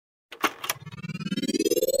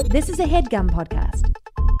This is a HeadGum podcast.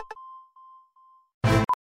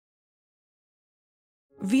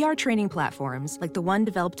 VR training platforms, like the one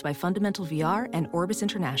developed by Fundamental VR and Orbis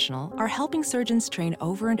International, are helping surgeons train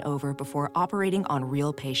over and over before operating on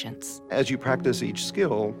real patients. As you practice each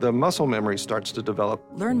skill, the muscle memory starts to develop.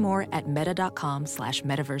 Learn more at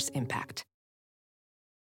meta.com/metaverseimpact.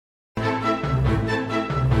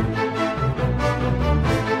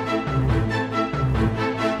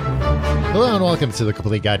 Hello and welcome to The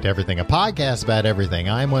Complete Guide to Everything, a podcast about everything.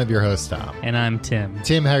 I'm one of your hosts, Tom. And I'm Tim.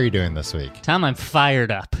 Tim, how are you doing this week? Tom, I'm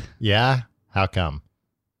fired up. Yeah? How come?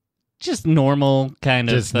 Just normal kind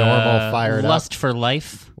of fired lust up? for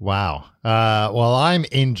life. Wow. Well, I'm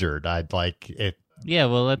injured. I'd like it. Yeah,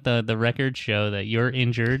 we'll let the record show that you're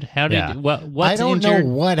injured. How did what's I don't injured?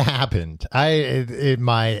 know what happened.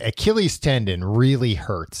 My Achilles tendon really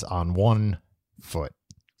hurts on one foot.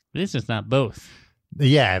 This is not both.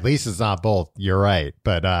 Yeah, at least it's not both. You're right.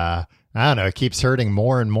 But I don't know. It keeps hurting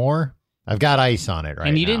more and more. I've got ice on it right now.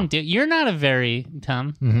 And you didn't do. You're not a very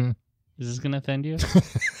Tom. Mm-hmm. Is this going to offend you?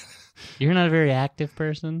 You're not a very active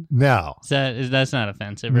person. No. That's not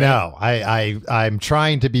offensive, right? No, I'm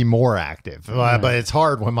trying to be more active, but it's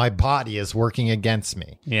hard when my body is working against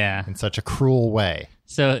me. Yeah. In such a cruel way.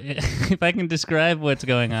 So if I can describe what's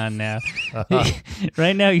going on now,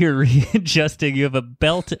 right now you're readjusting. You have a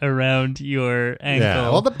belt around your ankle. Yeah.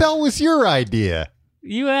 Well, the belt was your idea.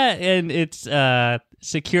 And it's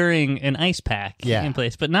securing an ice pack in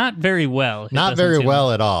place, but not very well. Not very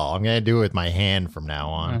well at all. I'm going to do it with my hand from now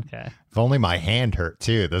on. Okay. If only my hand hurt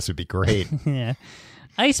too, this would be great. Yeah.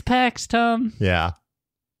 Ice packs, Tom. Yeah.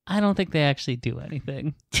 I don't think they actually do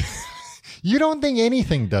anything. You don't think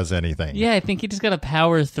anything does anything? Yeah, I think you just got to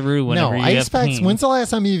power through whenever you ice have packs. pain. When's the last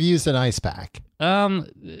time you've used an ice pack? Not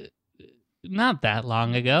that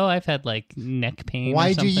long ago. I've had like neck pain.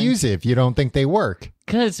 Why'd you use it if you don't think they work?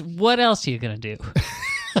 Because what else are you going to do?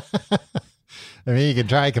 I mean, you can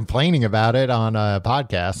try complaining about it on a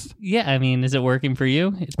podcast. Yeah, I mean, is it working for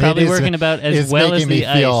you? It's probably working about as well as the ice. It's making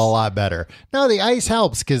me feel a lot better. No, the ice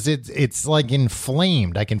helps because it's like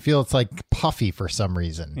inflamed. I can feel it's like puffy for some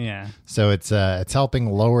reason. Yeah. So it's helping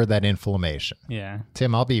lower that inflammation. Yeah.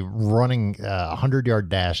 Tim, I'll be running 100-yard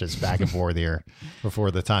dashes back and forth here before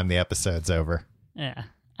the time the episode's over. Yeah.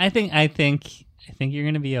 I think you're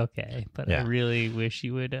going to be okay, but I really wish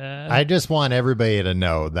you would... I just want everybody to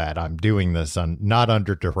know that I'm doing this not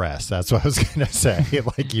under duress. That's what I was going to say.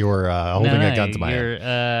 Like you were holding a gun to my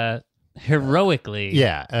head. You're heroically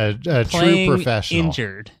a true professional.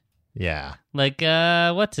 Injured. Yeah. Like,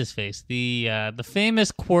 what's his face? The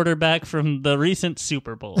famous quarterback from the recent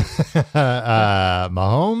Super Bowl.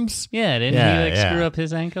 Mahomes? Yeah, didn't he screw up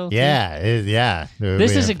his ankle? Yeah.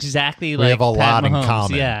 This is exactly like we have a Pat lot Mahomes. in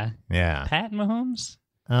common. Yeah. Pat Mahomes?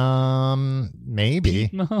 Maybe.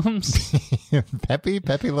 Pete Mahomes? Pepe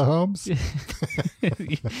Mahomes?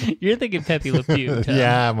 You're thinking Pepe Le Pew. Tom.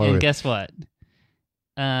 Yeah. And guess what?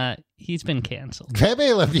 He's been canceled.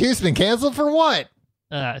 Pepe Le Pew's been canceled for what?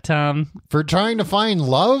 Tom, for trying to find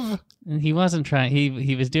love? He wasn't trying.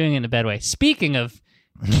 He was doing it in a bad way. Speaking of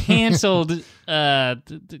canceled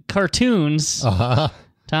cartoons,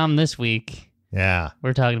 Tom, this week,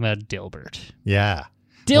 we're talking about Dilbert. Yeah.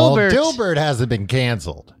 Dilbert. Well, Dilbert hasn't been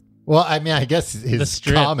canceled. Well, I mean, I guess his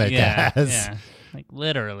comic has. Yeah, like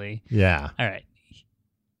literally. Yeah. All right.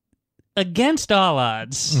 Against all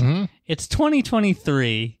odds, it's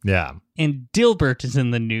 2023. Yeah. And Dilbert is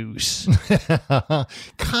in the news.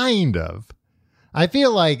 Kind of. I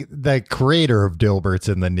feel like the creator of Dilbert's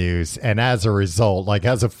in the news. And as a result, like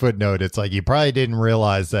as a footnote, it's like you probably didn't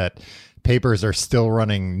realize that papers are still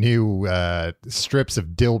running new strips of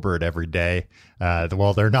Dilbert every day.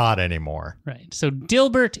 Well, they're not anymore. Right. So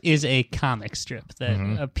Dilbert is a comic strip that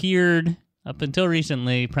appeared up until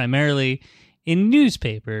recently primarily in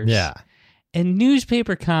newspapers. Yeah. And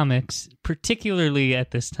newspaper comics, particularly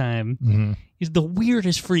at this time, is the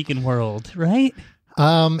weirdest freaking world, right?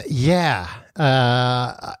 Yeah.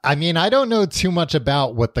 I mean, I don't know too much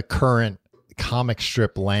about what the current comic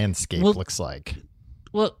strip landscape looks like.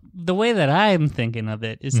 Well, the way that I'm thinking of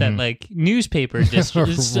it is that like newspaper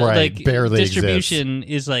barely distribution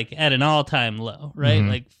is like at an all-time low, right?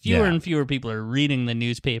 Like fewer and fewer people are reading the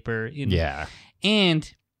newspaper.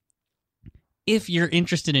 And if you're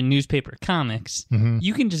interested in newspaper comics,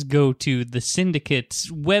 you can just go to the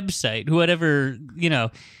syndicate's website, whatever,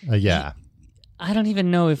 I don't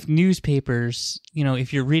even know if newspapers,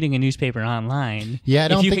 if you're reading a newspaper online,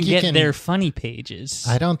 if you can get their funny pages.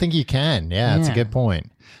 I don't think you can. Yeah, that's a good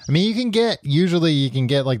point. I mean, you can get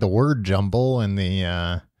like the word jumble and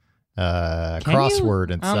the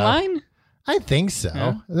crossword and stuff. Online? I think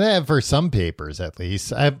so. For some papers, at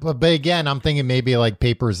least. But again, I'm thinking maybe like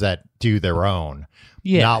papers that do their own.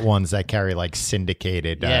 Yeah. Not ones that carry like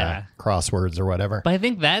syndicated crosswords or whatever. But I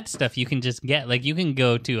think that stuff you can just get. Like you can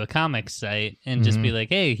go to a comics site and just be like,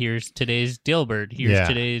 hey, here's today's Dilbert. Here's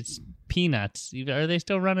today's Peanuts. Are they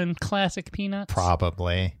still running classic Peanuts?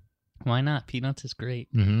 Probably. Why not? Peanuts is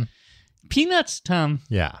great. Mm-hmm. Peanuts, Tom.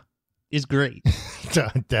 Yeah. Is great.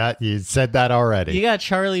 You said that already. You got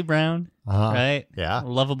Charlie Brown, right? Yeah.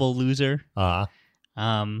 Lovable loser.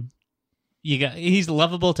 He's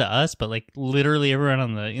lovable to us, but like literally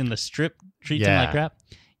everyone in the strip treats him like crap.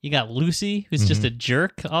 You got Lucy, who's just a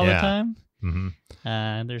jerk all the time.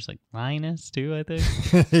 Mm-hmm. There's like Linus too, I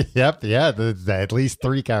think. Yep, yeah. There's at least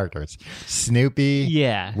 3 characters: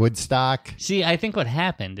 Snoopy, Woodstock. See, I think what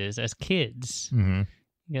happened is, as kids, you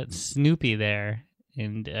got Snoopy there,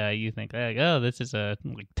 and you think, like, oh, this is a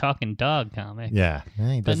like talking dog comic. Yeah,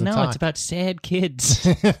 but no, talk. It's about sad kids.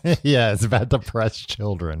 Yeah, it's about depressed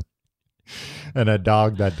children. And a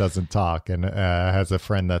dog that doesn't talk and has a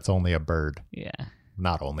friend that's only a bird. Yeah.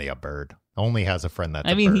 Not only a bird. Only has a friend that's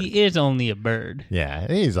a bird. He is only a bird. Yeah.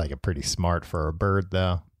 He's like a pretty smart for a bird,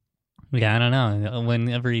 though. Yeah, I don't know.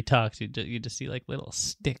 Whenever he talks, you just see like little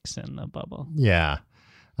sticks in the bubble. Yeah.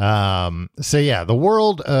 So yeah, the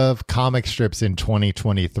world of comic strips in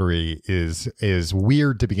 2023 is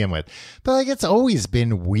weird to begin with. But like it's always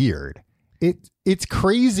been weird. It's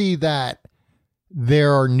crazy that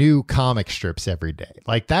there are new comic strips every day.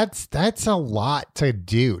 Like that's a lot to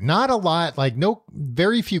do. Not a lot, like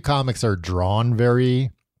very few comics are drawn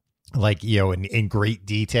very like, in great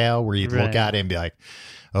detail where you'd look at it and be like,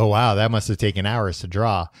 oh wow, that must have taken hours to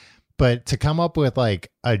draw. But to come up with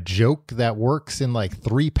like a joke that works in like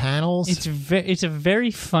 3 panels. It's a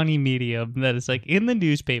very funny medium that is like in the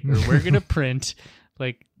newspaper. We're going to print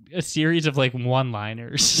like a series of like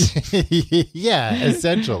one-liners. Yeah,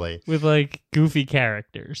 essentially. With like goofy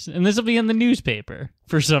characters. And this will be in the newspaper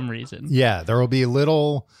for some reason. Yeah, there will be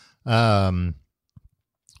little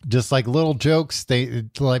just like little jokes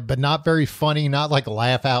but not very funny, not like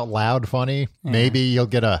laugh out loud funny. Yeah. Maybe you'll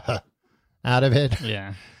get a out of it.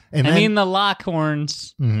 Yeah. And I mean the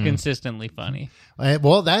Lockhorns consistently funny.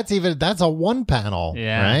 Well, that's a 1 panel,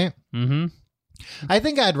 right? Mm-hmm. I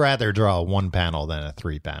think I'd rather draw a 1 panel than a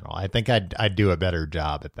 3 panel. I think I'd do a better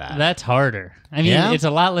job at that. That's harder. I mean, it's a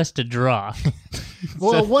lot less to draw.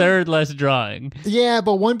 Well, it's a third less drawing. Yeah,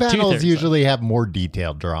 but 1 panels usually have more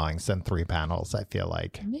detailed drawings than 3 panels, I feel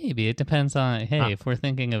like. Maybe. It depends on, if we're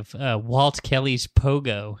thinking of Walt Kelly's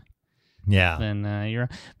Pogo. Yeah. Then you're...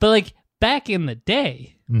 But like, back in the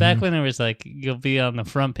day... Back when it was like, you'll be on the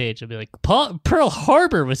front page, you'll be like, Pearl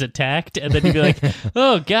Harbor was attacked. And then you'd be like,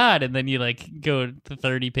 oh, God. And then you like go to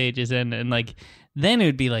 30 pages in and like, then it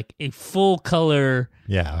would be like a full color.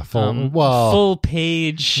 Yeah. Full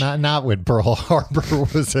page. Not when Pearl Harbor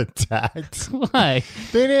was attacked. Why?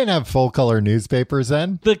 They didn't have full color newspapers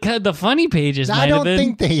then. The funny pages I don't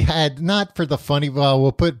think they had, not for the funny. Well,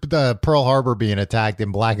 we'll put the Pearl Harbor being attacked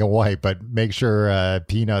in black and white, but make sure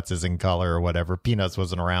Peanuts is in color or whatever. Peanuts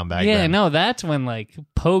wasn't around back then. Yeah, no, that's when like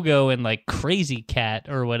Pogo and like Crazy Cat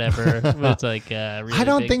or whatever was like really I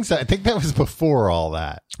don't big. think so. I think that was before all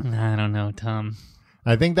that. I don't know, Tom.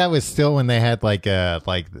 I think that was still when they had like the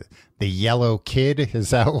Yellow Kid. Is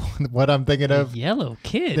that what I'm thinking of? Yellow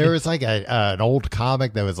Kid? There was like an old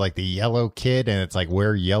comic that was like the Yellow Kid, and it's like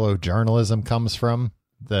where yellow journalism comes from.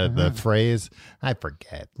 The phrase. I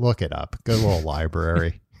forget. Look it up. Go to a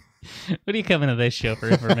library. What are you coming to this show for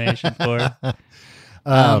information for?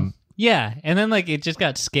 Yeah, and then like it just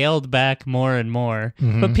got scaled back more and more,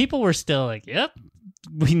 but people were still like, "Yep,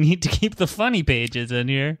 we need to keep the funny pages in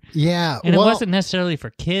here." Yeah, and it wasn't necessarily for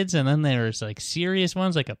kids. And then there was like serious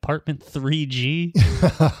ones, like Apartment 3G.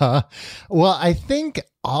 Well, I think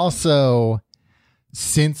also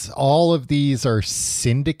since all of these are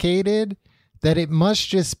syndicated, that it must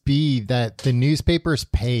just be that the newspapers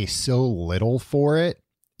pay so little for it.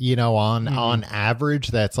 On average,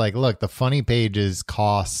 that's like, look, the funny pages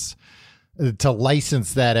costs to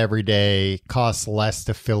license that every day costs less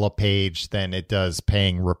to fill a page than it does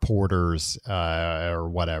paying reporters or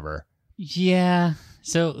whatever. Yeah.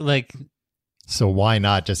 So why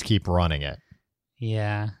not just keep running it?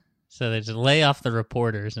 Yeah. So they just lay off the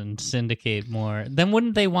reporters and syndicate more. Then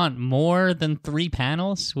wouldn't they want more than 3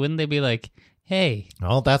 panels? Wouldn't they be like, hey.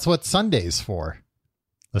 Well, that's what Sunday's for.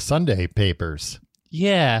 The Sunday papers.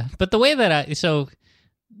 Yeah, but the way that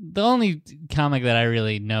the only comic that I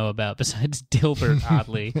really know about besides Dilbert,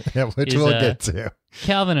 oddly, which is, we'll get to.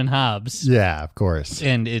 Calvin and Hobbes. Yeah, of course.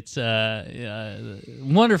 And it's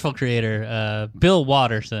wonderful creator, Bill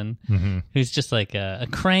Watterson, who's just like a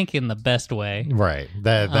crank in the best way. Right.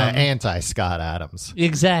 The anti-Scott Adams.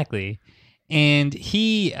 Exactly. And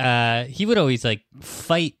he would always like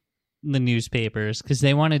fight the newspapers because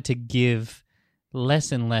they wanted to give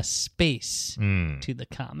less and less space to the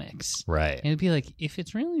comics. Right. And it'd be like, if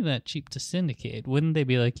it's really that cheap to syndicate, wouldn't they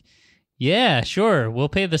be like, yeah, sure, we'll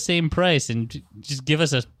pay the same price and just give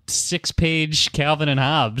us a 6-page Calvin and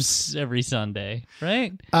Hobbes every Sunday,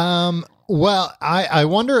 right? Well, I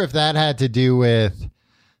wonder if that had to do with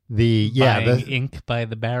buying ink by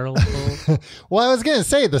the barrel full. Well, I was going to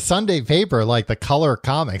say the Sunday paper, like the color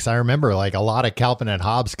comics. I remember like a lot of Calvin and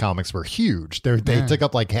Hobbes comics were huge. They took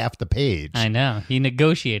up like half the page. I know. He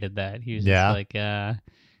negotiated that. He was just like, you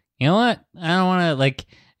know what? I don't want to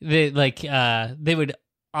they would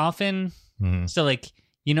often. So like,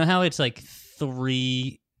 you know how it's like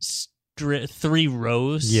three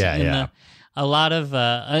rows. A lot of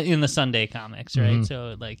in the Sunday comics, right?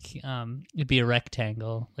 So like it'd be a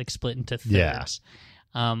rectangle, like split into thirds.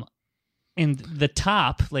 And the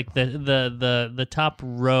top, like the top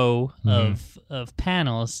row of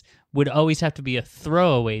panels would always have to be a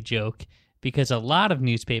throwaway joke because a lot of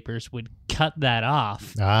newspapers would cut that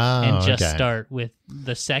off and just start with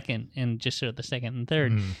the second and just show the second and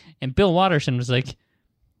third. And Bill Watterson was like,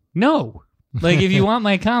 no. Like, if you want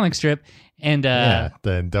my comic strip, and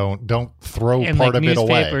then don't throw and part like, of it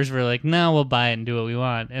away. Newspapers were like, no, we'll buy it and do what we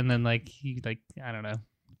want. And then like he I don't know,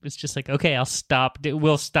 it's just like, okay,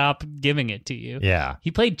 we'll stop giving it to you. Yeah, he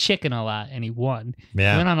played chicken a lot and he won.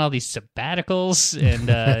 Yeah, he went on all these sabbaticals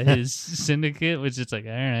and his syndicate was just like,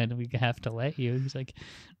 all right, we have to let you. He's like,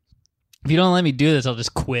 if you don't let me do this, I'll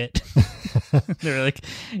just quit. They were like,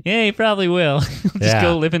 yeah, you probably will. Just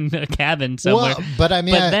go live in a cabin somewhere. Well, but I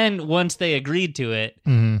mean, then once they agreed to it,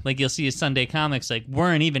 like you'll see his Sunday comics like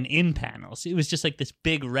weren't even in panels. It was just like this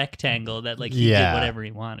big rectangle that like he did whatever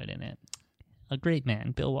he wanted in it. A great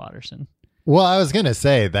man, Bill Watterson. Well, I was gonna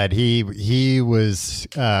say that he was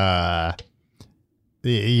like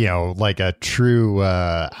a true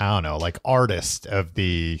I don't know, like artist of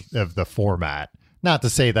the format. Not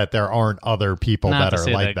to say that there aren't other people that are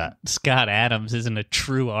like that. Scott Adams isn't a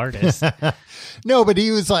true artist. No, but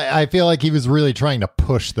he was like, I feel like he was really trying to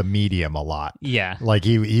push the medium a lot. Yeah. Like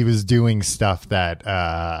he was doing stuff that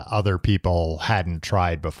other people hadn't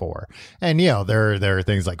tried before. And, there are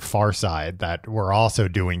things like Far Side that were also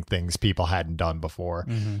doing things people hadn't done before.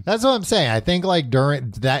 That's what I'm saying. I think like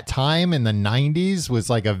during that time in the 90s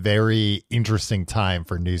was like a very interesting time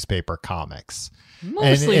for newspaper comics.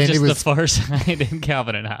 Mostly and just the Far Side and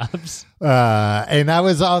Calvin and Hobbes. And that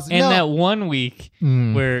was also... And that one week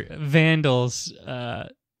where vandals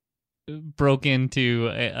broke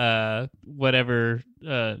into whatever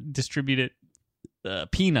distributed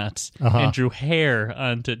peanuts and drew hair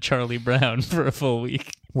onto Charlie Brown for a full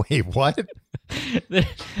week. Wait, what?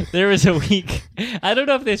 There was a week... I don't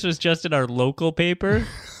know if this was just in our local paper,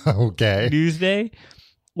 okay, Newsday,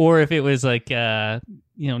 or if it was like...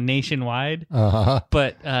 nationwide.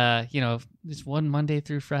 But, this one Monday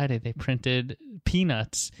through Friday, they printed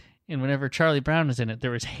peanuts. And whenever Charlie Brown was in it,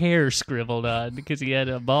 there was hair scribbled on because he had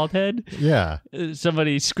a bald head. Yeah.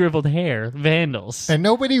 Somebody scribbled hair. Vandals. And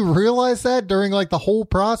nobody realized that during like the whole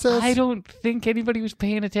process? I don't think anybody was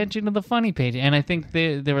paying attention to the funny page. And I think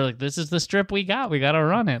they were like, this is the strip we got. We got to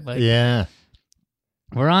run it. Like, yeah.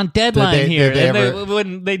 We're on deadline here.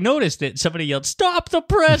 When they noticed it, somebody yelled, "Stop the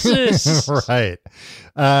presses!" Right.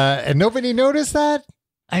 And nobody noticed that?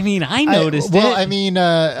 I mean, I noticed it. Well, I mean,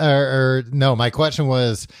 no, my question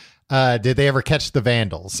was, did they ever catch the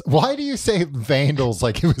vandals? Why do you say vandals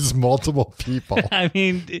like it was multiple people? I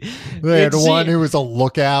mean, they had one who was a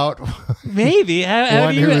lookout. Maybe. How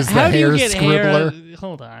one do you, who was the hair scribbler.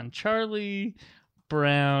 Hold on. Charlie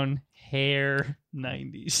Brown hair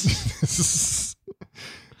 90s.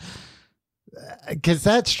 Because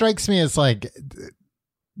that strikes me as like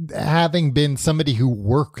having been somebody who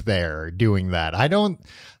worked there doing that.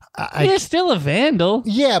 You're still a vandal.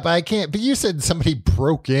 Yeah, but I can't. But you said somebody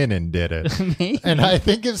broke in and did it. And I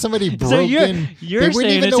think if somebody broke in, you're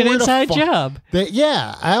saying it's an inside job.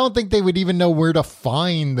 Yeah, I don't think they would even know where to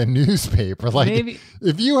find the newspaper. Like, maybe.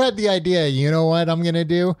 If you had the idea, you know what I'm going to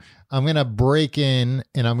do? I'm going to break in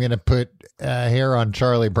and I'm going to put hair on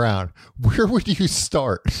Charlie Brown. Where would you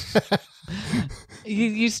start?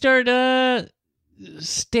 You start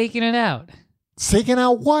staking it out. Staking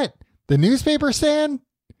out what? The newspaper stand?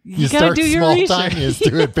 You gotta start do your small research. time. You just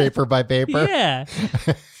do it paper by paper. Yeah.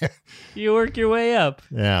 You work your way up.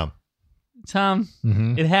 Yeah. Tom,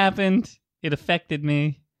 it happened. It affected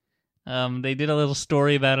me. They did a little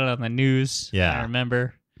story about it on the news. Yeah. I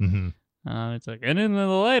remember. It's like, and in the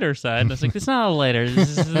lighter side, and it's like, it's not a lighter.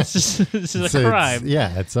 This is a crime.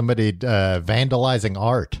 It's somebody vandalizing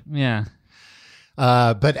art. Yeah.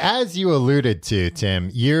 But as you alluded to, Tim,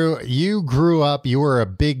 you grew up, you were a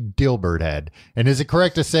big Dilbert head. And is it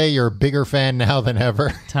correct to say you're a bigger fan now than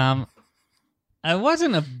ever? Tom, I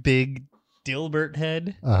wasn't a big Dilbert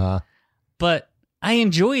head, but I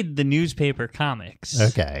enjoyed the newspaper comics.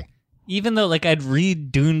 Okay. Even though, like, I'd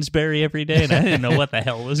read Doonesbury every day, and I didn't know what the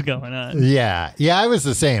hell was going on. Yeah, I was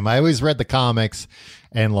the same. I always read the comics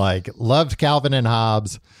and, like, loved Calvin and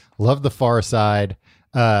Hobbes, loved The Far Side,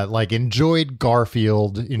 like, enjoyed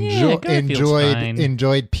Garfield, enjoyed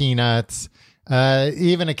Peanuts,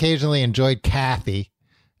 even occasionally enjoyed Kathy.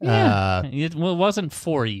 Yeah, it wasn't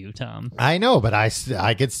for you, Tom. I know, but I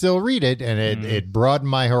could still read it, and it broadened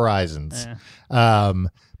my horizons. Yeah.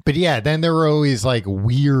 But yeah, then there were always like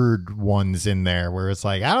weird ones in there where it's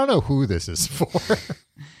like, I don't know who this is for.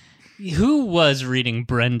 Who was reading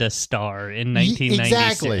Brenda Starr in 1996?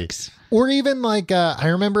 Exactly. Or even like, I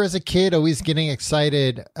remember as a kid always getting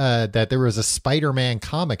excited that there was a Spider-Man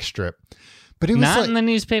comic strip. But it was not like, in the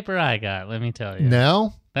newspaper I got, let me tell you.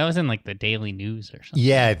 No? That was in like the Daily News or something.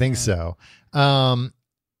 Yeah, I think so. And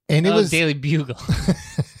it was Daily Bugle.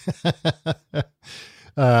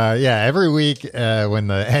 Every week when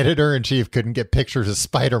the editor-in-chief couldn't get pictures of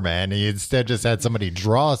Spider-Man, he instead just had somebody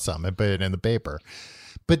draw some and put it in the paper.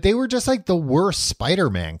 But they were just like the worst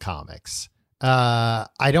Spider-Man comics.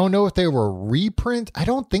 I don't know if they were reprint. I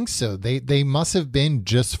don't think so. They must have been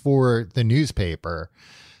just for the newspaper.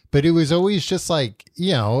 But it was always just like,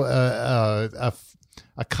 you know, a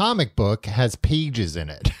comic book has pages in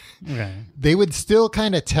it. Right. They would still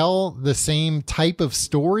kind of tell the same type of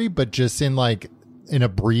story, but just in like an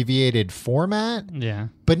abbreviated format. Yeah.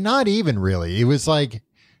 But not even really. It was like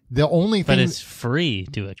the only thing. But it's free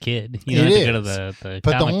to a kid. You don't have to go to the But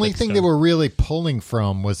the comic only book thing store. they were really pulling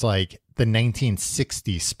from was like the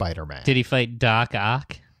 1960s Spider-Man. Did he fight Doc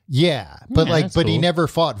Ock? Yeah, but Yeah, that's he cool. never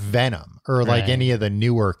fought Venom or like Right. any of the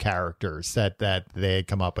newer characters that they had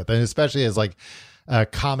come up with, and especially as like a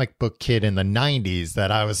comic book kid in the 90s,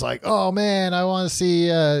 that I was like, oh man, I want to see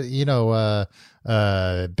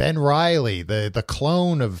Ben Reilly, the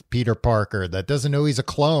clone of Peter Parker that doesn't know he's a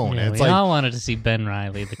clone. Yeah, And it's we like, all wanted to see Ben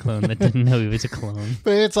Reilly, the clone that didn't know he was a clone.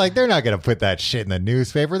 but it's like they're not gonna put that shit in the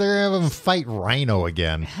newspaper. They're gonna have him fight Rhino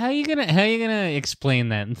again. How are you gonna explain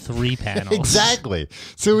that in 3 panels? Exactly.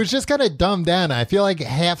 So it's just kind of dumbed down. I feel like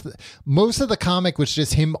most of the comic was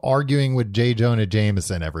just him arguing with J. Jonah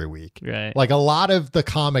Jameson every week. Right. Like a lot of the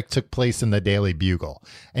comic took place in the Daily Bugle,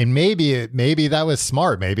 and maybe that was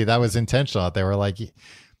smart. Maybe that was intentional. They were like,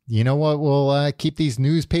 you know what? We'll keep these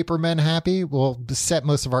newspaper men happy. We'll set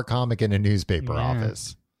most of our comic in a newspaper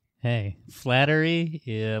office. Hey, flattery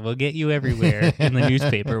will get you everywhere in the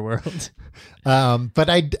newspaper world. But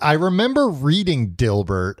I remember reading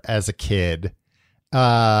Dilbert as a kid,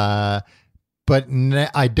 but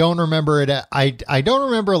I don't remember it. I don't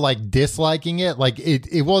remember like disliking it. Like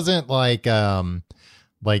it wasn't like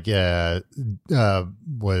what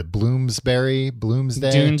Bloomsbury,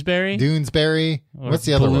 Doonesbury. Or What's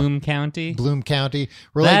the other Bloom one? County. Bloom County.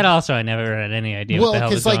 Or That like, also I never had any idea what the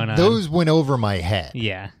hell was because going like on. those went over my head.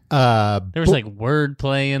 Yeah. There was like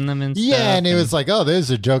wordplay in them and stuff. Yeah, and it was like, oh,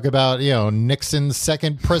 there's a joke about, Nixon's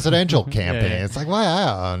second presidential campaign. Yeah. It's like, well,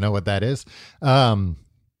 I don't know what that is. But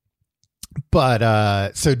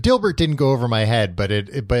so Dilbert didn't go over my head, but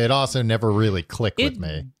it also never really clicked with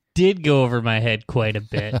me. Did go over my head quite a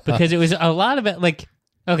bit because it was a lot of it. Like,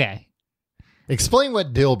 okay, explain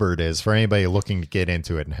what Dilbert is for anybody looking to get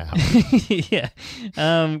into it now. yeah.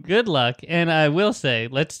 Good luck, and I will say,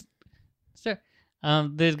 let's start.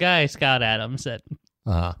 The guy Scott Adams that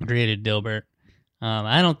created Dilbert.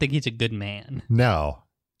 I don't think he's a good man. No.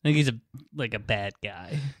 I think he's a bad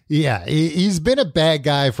guy. Yeah, he's been a bad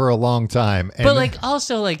guy for a long time. But like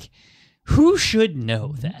also like, who should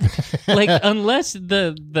know that? Like unless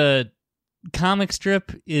the comic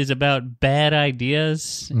strip is about bad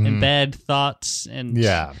ideas and bad thoughts and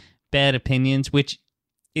bad opinions, which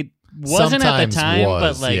it wasn't sometimes at the time,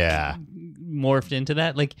 was, but like yeah. morphed into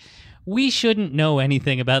that. Like we shouldn't know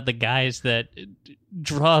anything about the guys that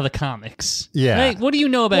draw the comics. Yeah. Right? What do you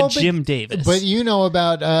know about Jim Davis? But you know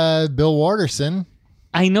about Bill Watterson.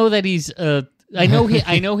 I know that he's I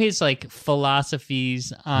know his like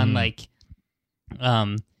philosophies on like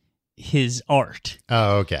his art.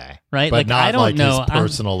 Oh, okay. Right? But like, not I don't like know. his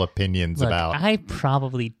personal opinions about... I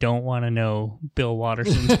probably don't want to know Bill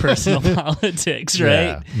Watterson's personal politics,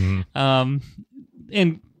 right? Yeah.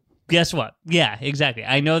 And guess what? Yeah, exactly.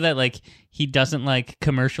 I know that like he doesn't like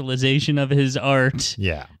commercialization of his art.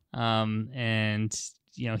 Yeah. And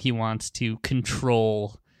he wants to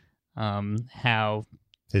control how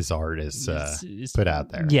his art is put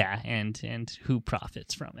out there. Yeah, and who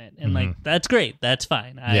profits from it. And like that's great. That's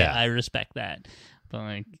fine. I respect that. But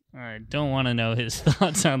like I don't want to know his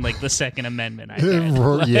thoughts on like the Second Amendment, I guess.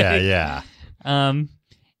 Like, yeah.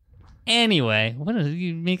 Anyway, what are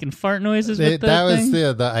you making fart noises with that thing?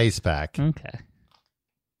 was the ice pack. Okay.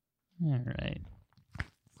 All right.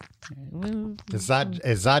 It's not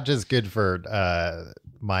just good for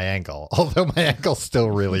my ankle, although my ankle still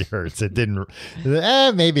really hurts. It didn't.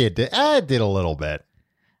 Maybe it did. It did a little bit.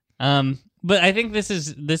 But I think this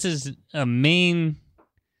is a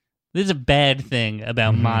bad thing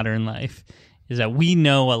about modern life, is that we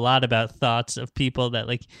know a lot about thoughts of people that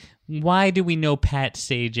like. Why do we know Pat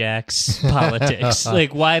Sajak's politics?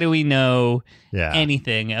 Like, why do we know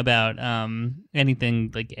anything about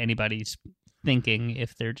anything like anybody's thinking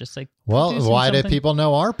if they're just like, well, why something? do people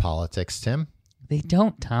know our politics, Tim? They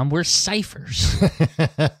don't, Tom. We're ciphers.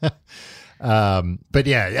 But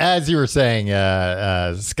yeah, as you were saying,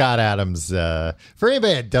 Scott Adams, for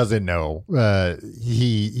anybody that doesn't know,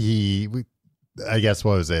 he I guess,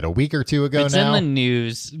 what was it, a week or two ago it's now? It's in the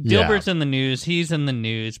news. Dilbert's in the news. He's in the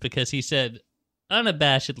news because he said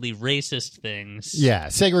unabashedly racist things. Yeah,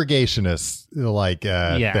 segregationist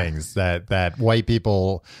things that white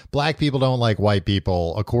people, black people don't like white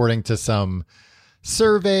people, according to some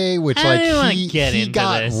survey, which he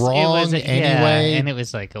got this. wrong anyway. Yeah, and it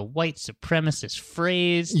was like a white supremacist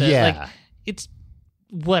phrase. That, like, it's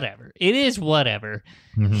whatever. It is whatever.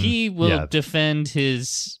 He will defend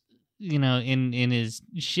his... in his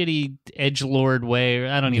shitty edgelord way.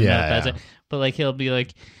 I don't even know if that's it. But like he'll be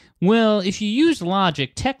like, well, if you use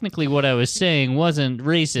logic, technically what I was saying wasn't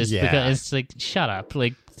racist because it's like, shut up.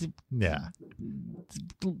 Like,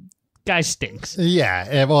 guy stinks.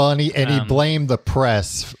 Yeah. Well, and he blamed the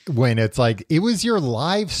press when it's like, it was your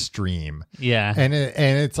live stream. Yeah. And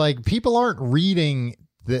it's like, people aren't reading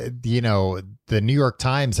the New York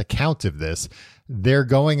Times account of this. They're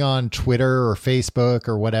going on Twitter or Facebook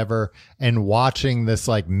or whatever and watching this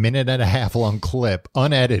like minute and a half long clip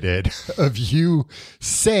unedited of you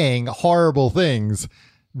saying horrible things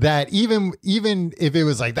that even if it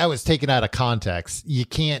was like that was taken out of context, you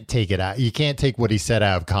can't take it out. You can't take what he said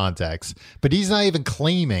out of context. But he's not even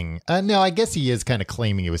claiming. No, I guess he is kind of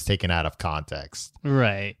claiming it was taken out of context.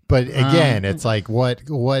 Right. But again, it's like what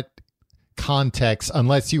context,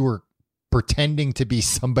 unless you were pretending to be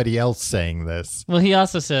somebody else saying this. Well, he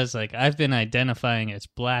also says, like, I've been identifying as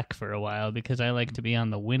black for a while because I like to be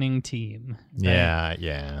on the winning team.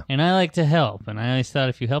 Yeah. And I like to help. And I always thought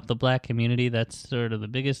if you help the black community, that's sort of the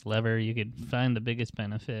biggest lever. You could find the biggest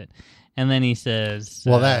benefit. And then he says...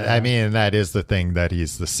 Well, that is the thing that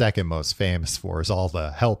he's the second most famous for, is all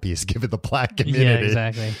the help he's given the black community. Yeah,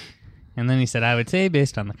 exactly. And then he said, I would say,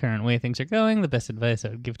 based on the current way things are going, the best advice I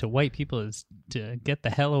would give to white people is to get the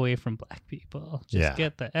hell away from black people. Just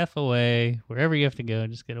get the F away. Wherever you have to go,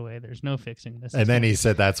 just get away. There's no fixing this. And then he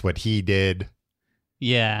said that's what he did.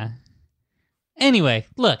 Yeah. Anyway,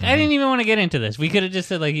 look, I didn't even want to get into this. We could have just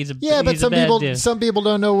said, like, he's a but some people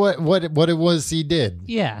don't know what it was he did.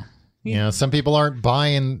 Yeah. Some people aren't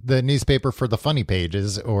buying the newspaper for the funny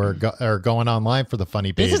pages or going online for the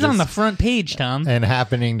funny pages. This is on the front page, Tom. And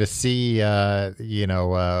happening to see, what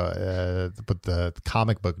the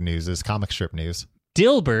comic book news is, comic strip news.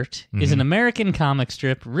 Dilbert is an American comic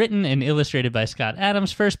strip written and illustrated by Scott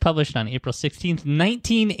Adams, first published on April 16th,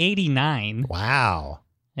 1989. Wow.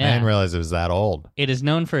 Yeah. I didn't realize it was that old. It is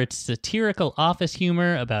known for its satirical office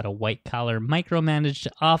humor about a white-collar micromanaged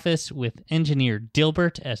office with engineer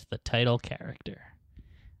Dilbert as the title character.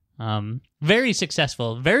 Very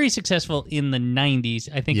successful in the 90s.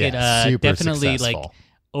 I think it definitely successful. Like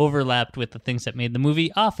overlapped with the things that made the movie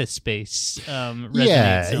Office Space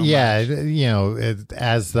resonate so much.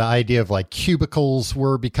 As the idea of like cubicles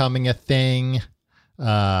were becoming a thing,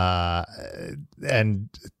 and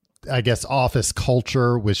I guess office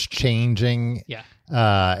culture was changing. Yeah.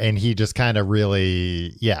 And he just kind of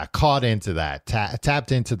really, caught into that,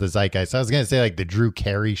 tapped into the zeitgeist. I was going to say like the Drew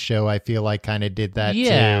Carey show, I feel like kind of did that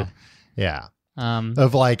too. Yeah.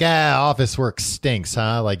 Of like, office work stinks,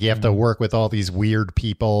 huh? Like you have to work with all these weird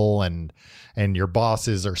people and your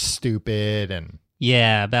bosses are stupid and.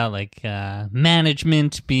 Yeah. About like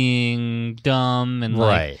management being dumb and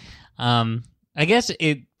like, right. I guess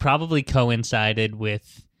it probably coincided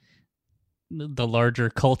with the larger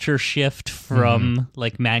culture shift from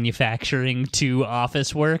like manufacturing to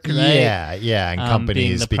office work, right? Yeah, and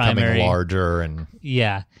companies becoming larger and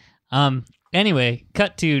Anyway,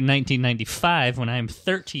 cut to 1995 when I'm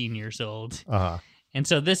 13 years old. And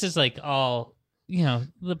so this is like all,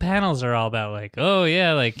 the panels are all about like, oh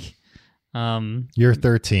yeah, like you're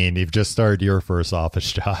 13, you've just started your first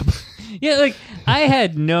office job. Yeah, like I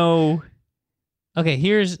had no. Okay,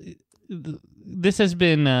 this has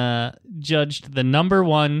been judged the number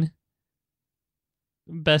one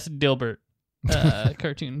best Dilbert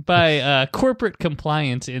cartoon by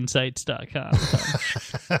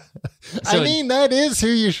corporatecomplianceinsights.com. I mean, that is who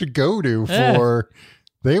you should go to for.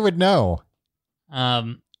 They would know.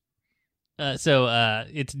 So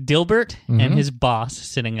it's Dilbert and his boss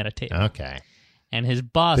sitting at a table. Okay. And his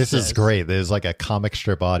boss This says, is great. This is like a comic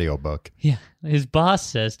strip audiobook. Yeah. His boss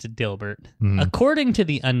says to Dilbert, according to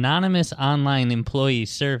the anonymous online employee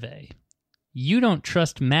survey, you don't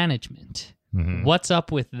trust management. What's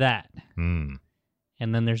up with that? And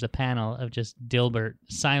then there's a panel of just Dilbert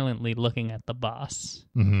silently looking at the boss.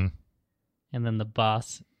 And then the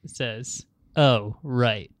boss says, oh,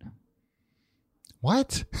 right.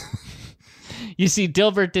 What? You see,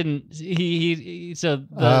 Dilbert didn't. The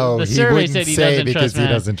survey said he doesn't because trust. He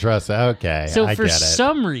doesn't trust. Okay, so I for get it.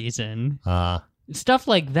 some reason, stuff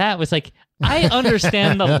like that was like I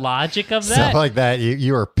understand the logic of that. Stuff like that,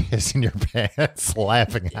 you were pissing your pants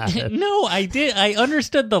laughing at it. No, I did. I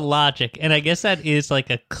understood the logic, and I guess that is like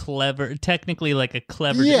technically like a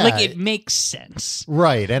clever. Yeah. Like it makes sense,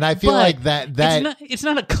 right? And I feel like that it's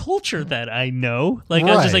not a culture that I know. Like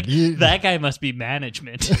right. I'm just like that guy must be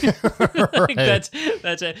management. Like, that's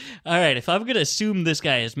it. All right, if I'm gonna assume this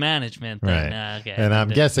guy is management, then right. Okay. And I'm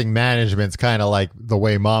guessing management's kind of like the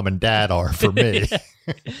way mom and dad are for me.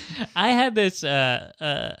 I had this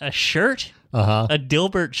a shirt, a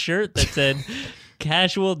Dilbert shirt that said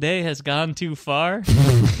 "Casual day has gone too far."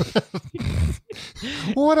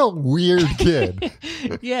 What a weird kid.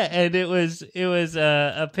 Yeah, and it was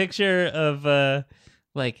a picture of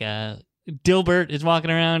Dilbert is walking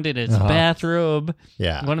around in his bathrobe.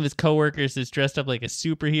 Yeah, one of his coworkers is dressed up like a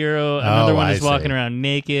superhero. Another one is walking around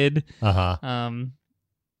naked.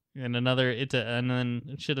 And another, and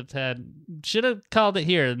then should have called it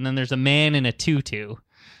here. And then there's a man in a tutu.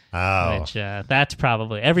 Oh, which that's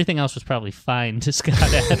probably everything else was probably fine to Scott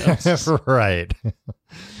Adams, right?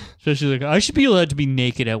 So she's like, I should be allowed to be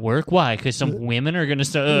naked at work. Why? Because some women are gonna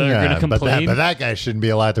complain. But that guy shouldn't be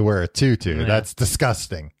allowed to wear a tutu. Yeah. That's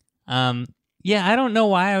disgusting. Yeah, I don't know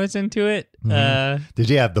why I was into it.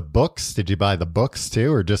 Did you have the books? Did you buy the books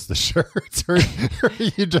too, or just the shirts, or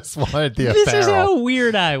you just wanted the apparel? This is how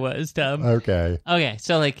weird I was, Tom. Okay.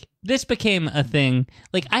 So like this became a thing.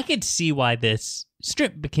 Like I could see why this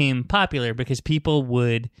strip became popular because people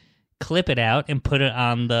would clip it out and put it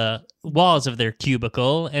on the walls of their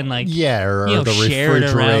cubicle and like or the share it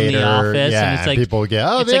around the office. Yeah, and it's like people would get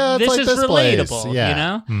this is relatable. Place.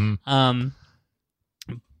 Yeah.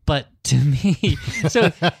 But to me,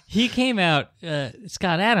 so he came out,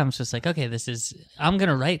 Scott Adams was like, okay, I'm going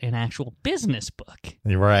to write an actual business book.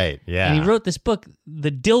 Right, yeah. And he wrote this book,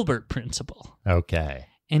 The Dilbert Principle. Okay.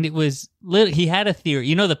 And it was, he had a theory.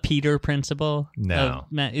 You know the Peter Principle? No.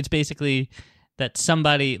 It's basically that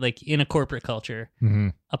somebody, like in a corporate culture,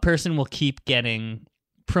 a person will keep getting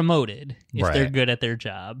promoted if they're good at their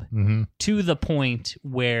job to the point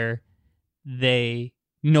where they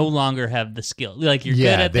no longer have the skill. Like you're good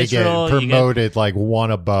at this role. They get promoted like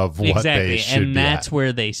one above what they should be. And that's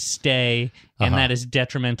where they stay. And that is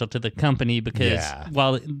detrimental to the company because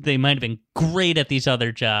while they might have been great at these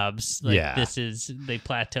other jobs, like they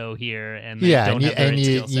plateau here and they don't have the right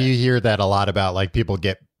skill set. You hear that a lot about like people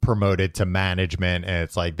get promoted to management and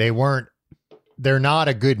it's like they're not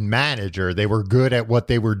a good manager. They were good at what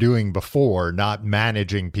they were doing before, not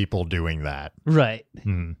managing people doing that. Right.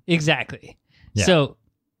 Exactly. Yeah. So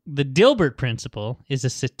the Dilbert Principle is a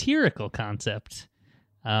satirical concept,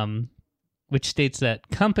 which states that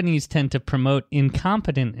companies tend to promote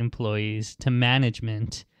incompetent employees to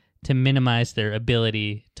management to minimize their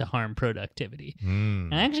ability to harm productivity. I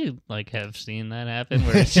actually have seen that happen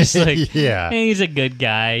where it's just like, hey, he's a good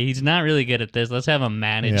guy. He's not really good at this. Let's have him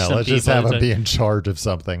manage some let's people. Just have him be in charge of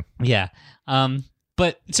something. Yeah.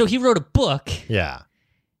 But so he wrote a book. Yeah.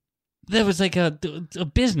 That was like a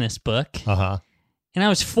business book. And I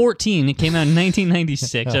was 14. It came out in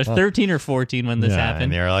 1996. I was 13 or 14 when this happened.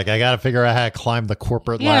 And you're like, I got to figure out how to climb the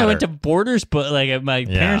corporate ladder. Yeah, I went to Borders, but my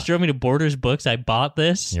parents drove me to Borders Books. I bought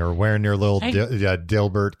this. You were wearing your little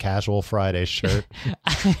Dilbert Casual Friday shirt.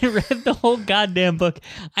 I read the whole goddamn book.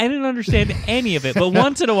 I didn't understand any of it, but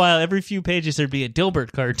once in a while, every few pages, there'd be a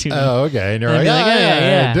Dilbert cartoon. Oh, okay. And you're like,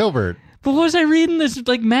 yeah, Dilbert. But what was I reading this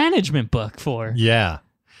management book for? Yeah.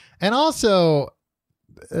 And also...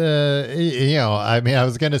 I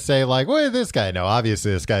was going to say, like, what did this guy know?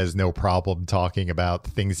 Obviously, this guy has no problem talking about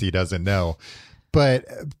things he doesn't know. But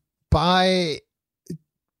by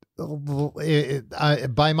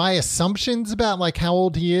my assumptions about, like, how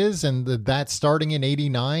old he is and that starting in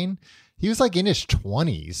 89, he was, like, in his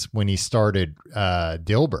 20s when he started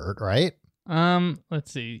Dilbert, right?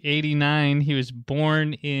 Let's see. 89. He was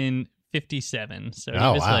born in 57. So he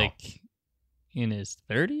was, like, in his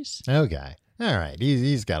 30s? Okay. All right,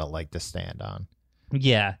 he's got a leg to stand on.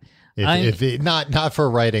 Yeah, if not for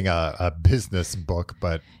writing a business book,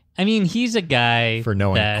 but I mean, he's a guy for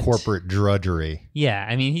knowing corporate drudgery. Yeah,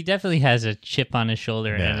 I mean, he definitely has a chip on his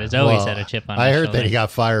shoulder, and has always had a chip on his shoulder. I heard that he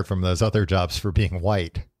got fired from those other jobs for being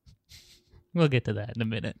white. We'll get to that in a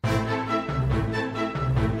minute.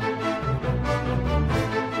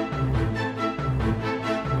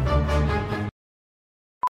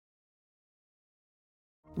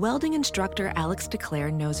 Welding instructor Alex DeClaire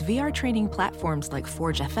knows VR training platforms like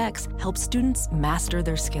Forge FX help students master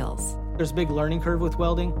their skills. There's a big learning curve with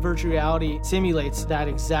welding. Virtual reality simulates that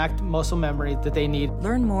exact muscle memory that they need.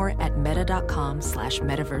 Learn more at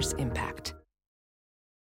meta.com/metaverseimpact.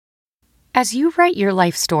 As you write your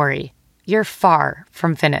life story, you're far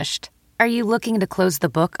from finished. Are you looking to close the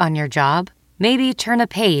book on your job? Maybe turn a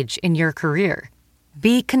page in your career?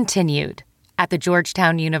 Be continued at the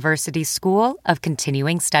Georgetown University School of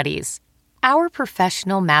Continuing Studies. Our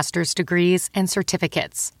professional master's degrees and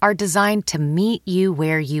certificates are designed to meet you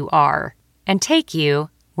where you are and take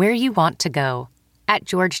you where you want to go. At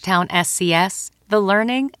Georgetown SCS, the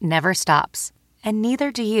learning never stops, and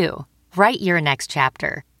neither do you. Write your next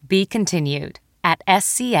chapter. Be continued at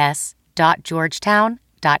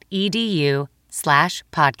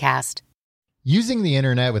scs.georgetown.edu/podcast. Using the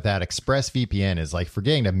internet without ExpressVPN is like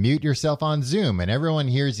forgetting to mute yourself on Zoom, and everyone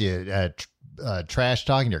hears you trash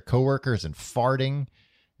talking to your coworkers and farting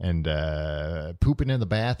and pooping in the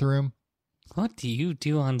bathroom. What do you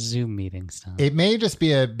do on Zoom meetings, Tom? It may just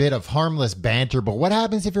be a bit of harmless banter, but what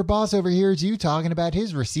happens if your boss overhears you talking about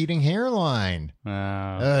his receding hairline? Get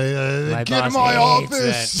in my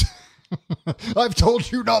office! I've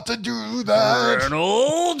told you not to do that!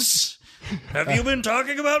 Reynolds! Have you been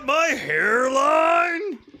talking about my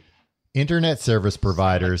hairline? Internet service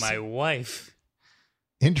providers. Like my wife.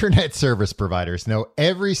 Internet service providers know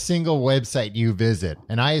every single website you visit,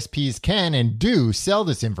 and ISPs can and do sell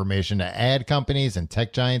this information to ad companies and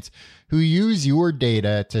tech giants who use your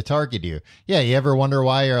data to target you. Yeah, you ever wonder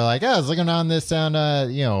why you're like, I was looking on this on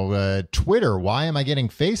Twitter. Why am I getting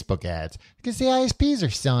Facebook ads? Because the ISPs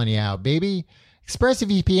are selling you out, baby.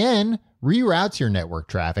 ExpressVPN reroutes your network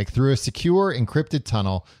traffic through a secure encrypted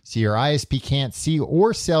tunnel so your ISP can't see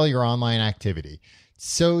or sell your online activity. It's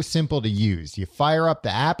so simple to use. You fire up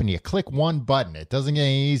the app and you click one button. It doesn't get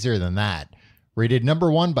any easier than that. Rated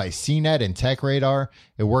 #1 by CNET and TechRadar,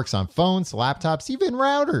 it works on phones, laptops, even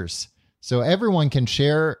routers. So everyone can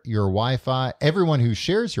share your Wi-Fi. Everyone who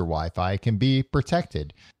shares your Wi-Fi can be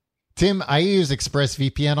protected. Tim, I use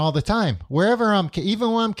ExpressVPN all the time, wherever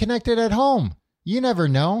even when I'm connected at home. You never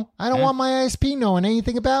know. I don't want my ISP knowing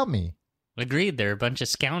anything about me. Agreed. They're a bunch of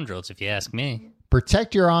scoundrels, if you ask me.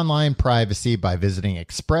 Protect your online privacy by visiting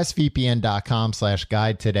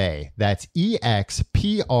expressvpn.com/guide today. That's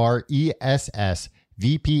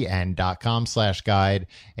expressvpn.com/guide.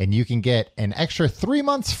 And you can get an extra 3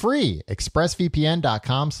 months free.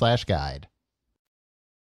 expressvpn.com/guide.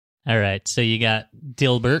 All right. So you got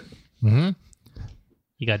Dilbert. Mm-hmm.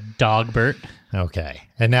 You got Dogbert. Okay.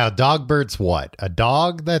 And now Dogbert's what? A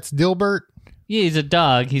dog that's Dilbert? Yeah, he's a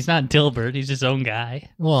dog. He's not Dilbert. He's his own guy.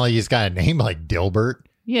 Well, he's got a name like Dilbert.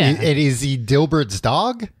 Yeah. And is he Dilbert's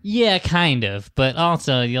dog? Yeah, kind of. But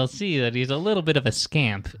also, you'll see that he's a little bit of a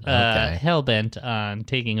scamp, hell-bent on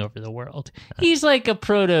taking over the world. He's like a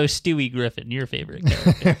proto-Stewie Griffin, your favorite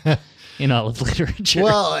character in all of literature.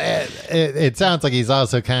 Well, it sounds like he's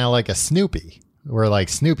also kind of like a Snoopy. Where like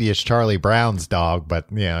Snoopy is Charlie Brown's dog, but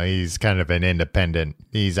he's kind of an independent.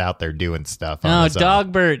 He's out there doing stuff. No,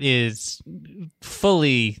 Dogbert is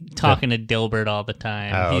fully talking to Dilbert all the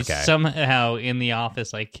time. Oh, he's somehow in the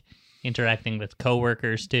office, like interacting with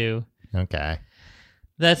coworkers too. Okay,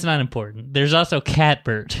 that's not important. There's also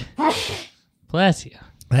Catbert. Bless you.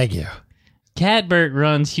 Thank you. Cadbert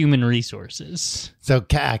runs human resources. So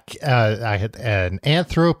I had an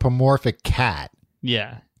anthropomorphic cat.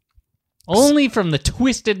 Yeah. Only from the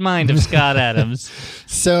twisted mind of Scott Adams.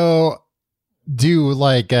 So do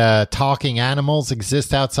talking animals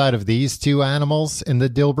exist outside of these two animals in the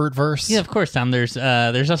Dilbert verse? Yeah, of course, Tom. There's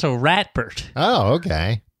also Ratbert. Oh,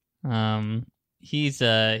 okay. He's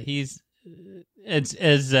the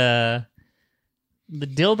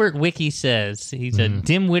Dilbert wiki says he's a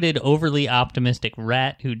dim-witted, overly optimistic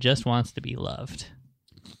rat who just wants to be loved.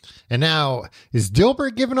 And now, is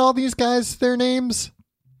Dilbert giving all these guys their names?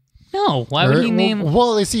 No, why would he name...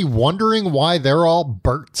 Well, is he wondering why they're all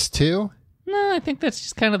Berts, too? No, I think that's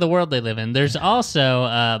just kind of the world they live in. There's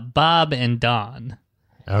also Bob and Don.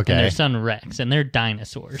 Okay. And their son Rex, and they're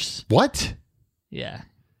dinosaurs. What? Yeah.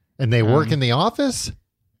 And they work in the office?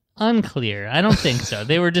 Unclear. I don't think so.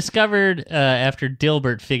 They were discovered after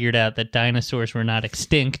Dilbert figured out that dinosaurs were not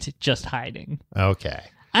extinct, just hiding. Okay.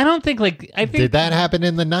 I don't think Did that happen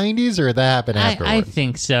in the 90s or did that happen afterwards? I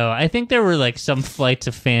think so. I think there were some flights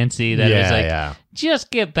of fancy that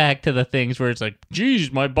just get back to the things where it's geez,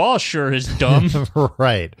 my boss sure is dumb.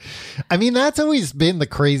 Right. I mean, that's always been the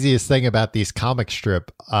craziest thing about these comic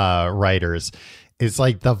strip writers. Is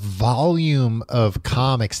the volume of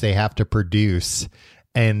comics they have to produce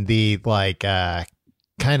and the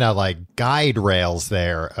kind of guide rails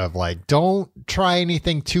there of don't try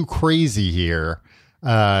anything too crazy here.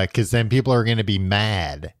 Because then people are going to be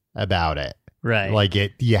mad about it.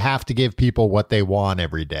 Right. You have to give people what they want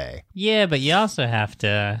every day. Yeah, but you also have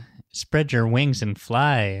to spread your wings and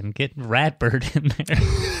fly and get Ratbird in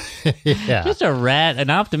there. Yeah. Just a rat, an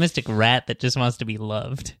optimistic rat that just wants to be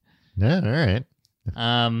loved. Yeah, all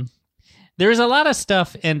right. There's a lot of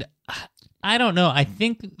stuff, and I don't know. I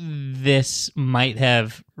think this might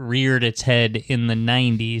have reared its head in the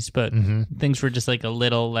 90s, but things were just a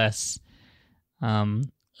little less...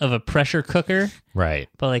 of a pressure cooker. Right.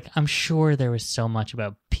 But I'm sure there was so much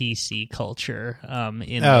about PC culture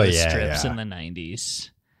in those strips in the 90s.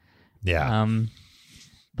 Yeah.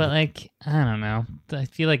 But I don't know. I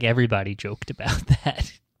feel like everybody joked about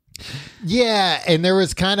that. Yeah, and there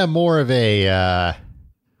was kind of more of a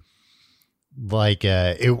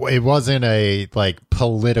it wasn't a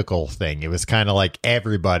political thing. It was kind of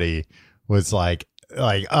everybody was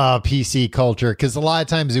PC culture, because a lot of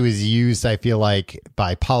times it was used, I feel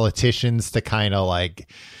by politicians to kind of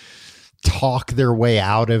talk their way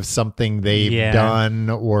out of something they've done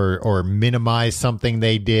or minimize something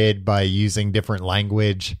they did by using different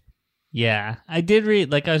language. Yeah, I did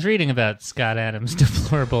read, I was reading about Scott Adams'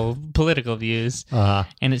 deplorable political views,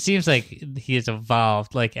 and it seems like he has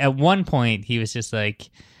evolved. At one point, he was just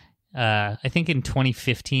I think in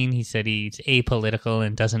 2015, he said he's apolitical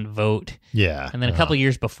and doesn't vote. Yeah. And then a couple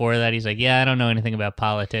years before that, he's I don't know anything about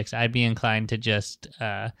politics. I'd be inclined to just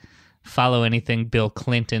follow anything Bill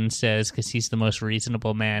Clinton says because he's the most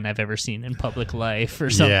reasonable man I've ever seen in public life or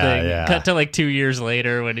something. Yeah. Cut to 2 years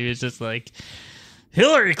later when he was just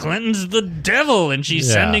Hillary Clinton's the devil and she's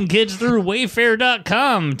sending kids through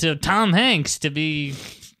Wayfair.com to Tom Hanks to be...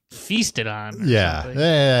 feasted on.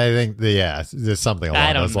 I think there's something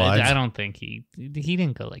along those lines. I don't think he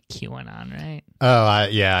didn't go QAnon, right? Oh,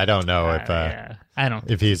 I don't know I don't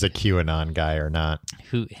if he's a QAnon guy or not.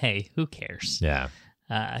 Who cares? Yeah.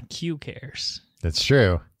 Q cares. That's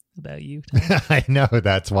true. About you, Tom. I know.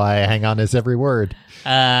 That's why I hang on his every word.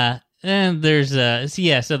 And there's there's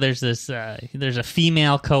a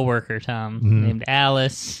female coworker, Tom, named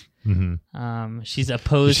Alice. Mm-hmm. She's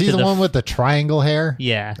opposed She's to the one with the triangle hair?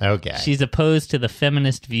 Yeah. Okay. She's opposed to the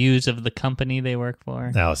feminist views of the company they work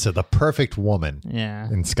for. Oh, so the perfect woman. Yeah.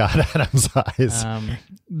 In Scott Adams' eyes.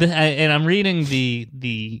 And I'm reading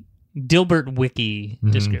the Dilbert wiki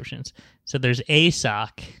descriptions. So there's ASOC.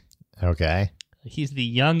 Okay. He's the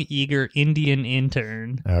young, eager Indian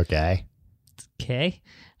intern. Okay. Okay.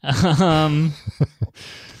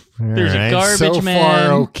 There's a garbage man. So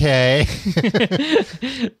far, okay.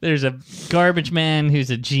 There's a garbage man who's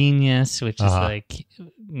a genius, which is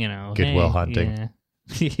Goodwill Hunting. Yeah.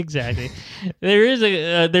 Exactly. There's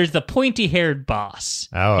the pointy-haired boss.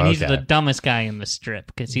 Oh, and he's the dumbest guy in the strip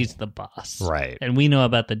because he's the boss. Right. And we know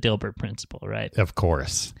about the Dilbert principle, right? Of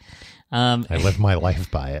course. I live my life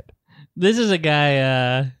by it. This is a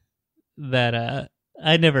guy that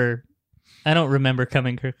I don't remember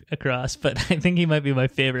coming across, but I think he might be my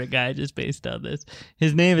favorite guy just based on this.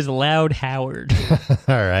 His name is Loud Howard.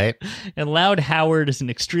 All right. And Loud Howard is an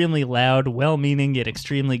extremely loud, well-meaning, yet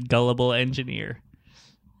extremely gullible engineer.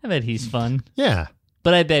 I bet he's fun. Yeah.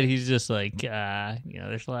 But I bet he's just there's a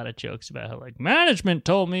lot of jokes about how, management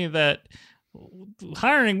told me that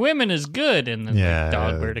hiring women is good, and then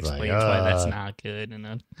Dogbert explains like, why that's not good in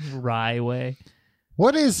a wry way.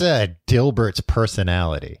 What is Dilbert's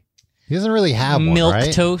personality? He doesn't really have one, Milk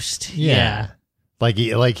right? toast. Yeah.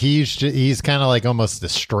 He's kind of like almost the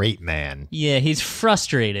straight man. Yeah, he's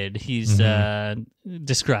frustrated. He's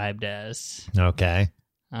described as. Okay.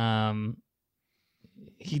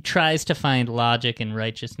 He tries to find logic and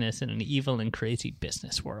righteousness in an evil and crazy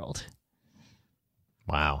business world.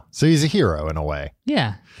 Wow. So he's a hero in a way.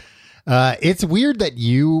 Yeah. It's weird that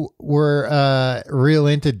you were real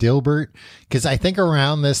into Dilbert, because I think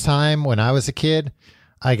around this time when I was a kid,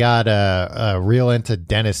 I got real into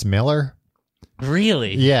Dennis Miller.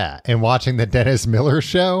 Really? Yeah, and watching the Dennis Miller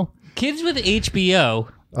show. Kids with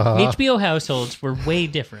HBO, HBO households were way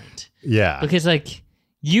different. Yeah. Because, like,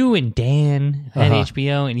 you and Dan had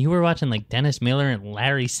HBO, and you were watching, like, Dennis Miller and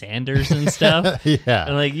Larry Sanders and stuff. Yeah.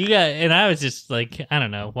 And, like, and I was just, like, I don't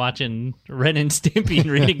know, watching Ren and Stimpy and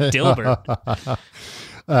reading Dilbert.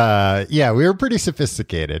 Yeah, we were pretty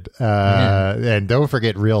sophisticated. And don't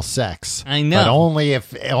forget Real Sex. I know. But only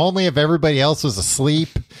if everybody else was asleep.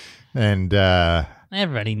 And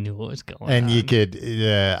everybody knew what was going on. And you could,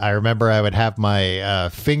 I remember I would have my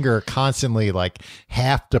finger constantly like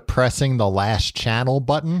half depressing the last channel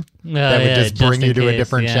button. That would just bring you to a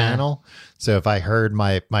different channel. So if I heard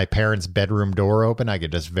my parents' bedroom door open, I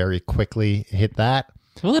could just very quickly hit that.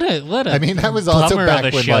 What a I mean, that was also back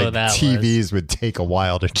when like TVs was. would take a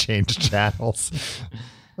while to change channels.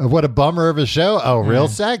 What a bummer of a show. Oh, Real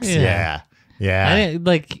Sex? Yeah. I didn't,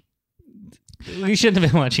 like, we shouldn't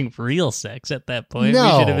have been watching Real Sex at that point. No.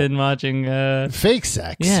 We should have been watching fake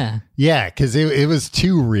sex. Yeah. Yeah, because it was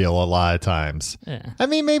too real a lot of times. Yeah. I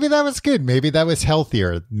mean, maybe that was good. Maybe that was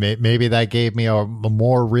healthier. Maybe that gave me a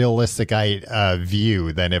more realistic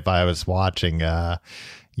view than if I was watching, I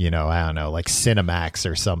don't know, like Cinemax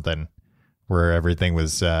or something, where everything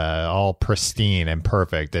was all pristine and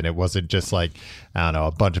perfect. And it wasn't just like, I don't know,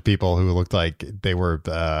 a bunch of people who looked like they were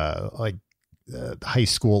high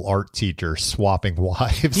school art teacher swapping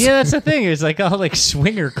wives. Yeah, that's the thing. It was like all like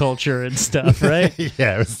swinger culture and stuff, right?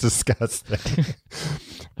 Yeah, it was disgusting.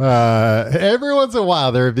 Every once in a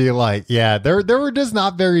while there would be like, there were just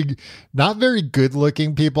not very good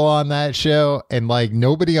looking people on that show, and like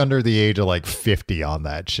nobody under the age of like 50 on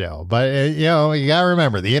that show. But you gotta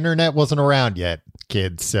remember, the internet wasn't around yet,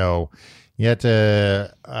 kids, so you had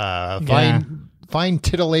to find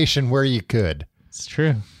titillation where you could. It's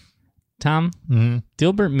true. Tom,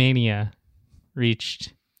 Dilbert Mania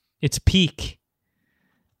reached its peak,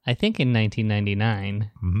 I think, in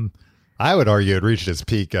 1999. Mm-hmm. I would argue it reached its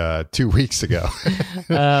peak 2 weeks ago.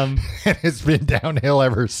 And it's been downhill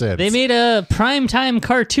ever since. They made a primetime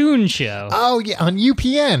cartoon show. Oh, yeah, on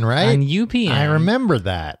UPN, right? On UPN. I remember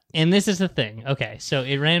that. And this is the thing. Okay, so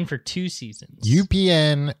it ran for 2 seasons.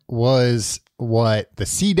 UPN was what the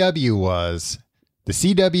CW was. The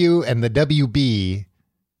CW and the WB,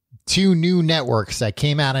 2 new networks that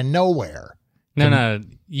came out of nowhere. No,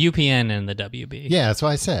 UPN and the WB. Yeah, that's what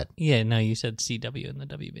I said. Yeah, no, you said CW and the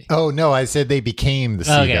WB. Oh, no, I said they became the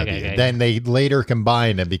CW. Okay. Then they later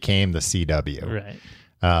combined and became the CW.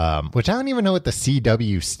 Right. Which I don't even know what the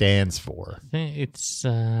CW stands for. It's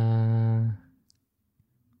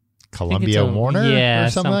Columbia Warner or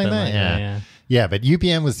something like that? Yeah. Yeah, but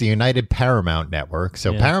UPN was the United Paramount Network.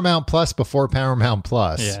 So Paramount Plus before Paramount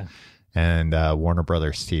Plus. Yeah. And Warner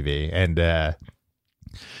Brothers TV. And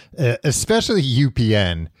especially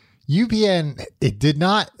UPN. UPN, it did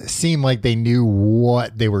not seem like they knew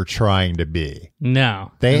what they were trying to be.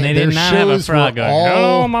 No. They did not have a frog going,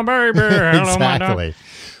 hello, my baby. Hello, exactly.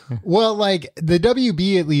 Well, like the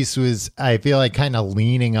WB at least was, I feel like, kind of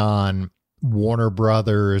leaning on Warner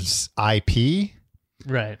Brothers IP.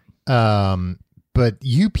 Right. But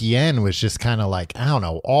UPN was just kind of like, I don't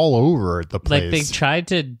know, all over the place. Like they tried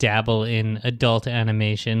to dabble in adult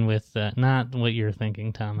animation with not what you're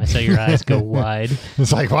thinking, Tom. I saw your eyes go wide.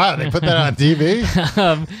 It's like, wow, they put that on TV?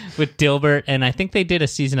 With Dilbert. And I think they did a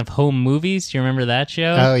season of Home Movies. Do you remember that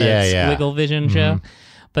show? Oh, that yeah. Squiggle Vision show.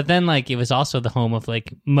 But then like it was also the home of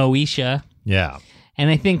like Moesha. Yeah. And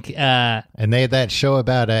I think... and they had that show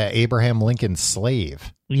about Abraham Lincoln's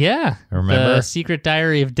slave. Yeah. Remember? The Secret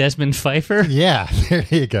Diary of Desmond Pfeiffer? Yeah, there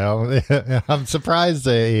you go. I'm surprised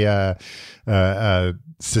a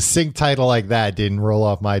succinct title like that didn't roll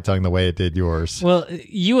off my tongue the way it did yours. Well,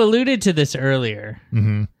 you alluded to this earlier,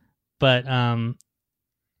 but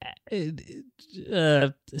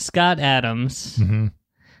Scott Adams,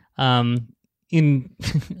 in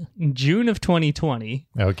June of 2020.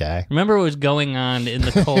 Okay. Remember what was going on in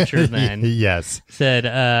the culture then? Yes.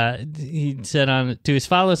 He said to his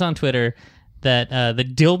followers on Twitter, that the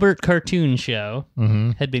Dilbert cartoon show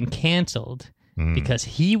had been canceled because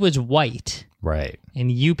he was white. Right.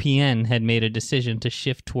 And UPN had made a decision to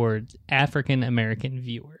shift towards African American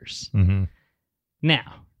viewers.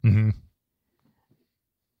 Now,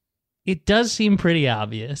 it does seem pretty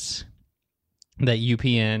obvious that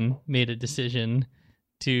UPN made a decision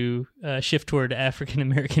to shift toward African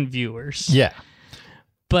American viewers. Yeah.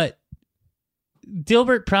 But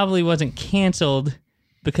Dilbert probably wasn't canceled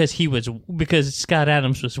because Scott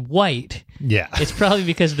Adams was white. Yeah. It's probably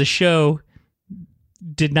because the show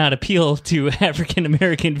did not appeal to African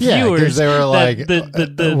American viewers. They were like,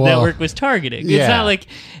 the network was targeting. It's not like,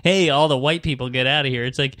 hey, all the white people get out of here.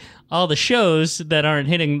 It's like all the shows that aren't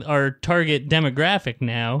hitting our target demographic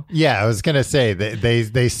now. Yeah, I was gonna say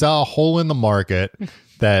they saw a hole in the market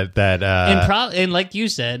that and like you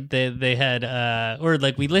said, they had or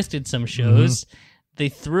like we listed some shows. They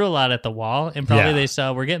threw a lot at the wall, and probably they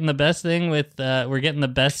saw we're getting the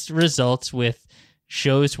best results with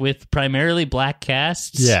shows with primarily black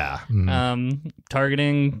casts. Yeah.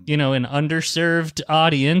 Targeting, an underserved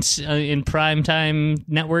audience in primetime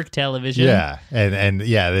network television. Yeah. And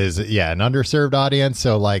there's an underserved audience.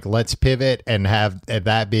 So like, let's pivot and have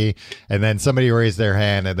that be. And then somebody raised their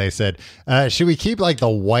hand and they said, should we keep like the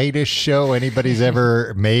whitest show anybody's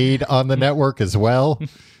ever made on the network as well?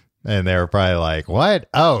 And they were probably like, what?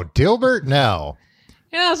 Oh, Dilbert? No.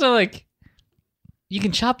 Yeah. So like, you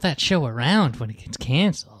can chop that show around when it gets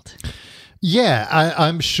canceled. Yeah,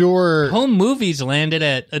 I'm sure. Home movies landed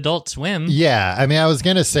at Adult Swim. Yeah, I mean, I was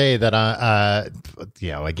going to say that,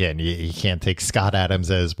 again, you can't take Scott Adams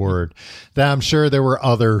at his word. That I'm sure there were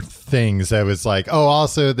other things that was like, oh,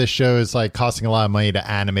 also this show is like costing a lot of money to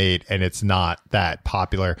animate and it's not that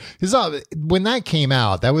popular. Because when that came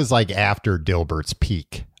out, that was like after Dilbert's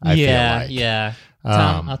peak, I feel like. Yeah.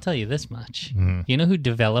 Tom, I'll tell you this much. You know who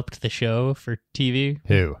developed the show for TV?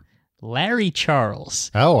 Who? Larry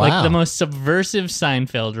Charles. Oh, wow. Like the most subversive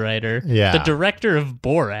Seinfeld writer. Yeah. The director of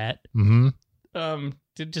Borat.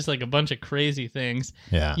 Did just like a bunch of crazy things.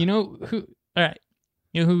 Yeah. You know who? All right.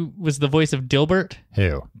 You know who was the voice of Dilbert?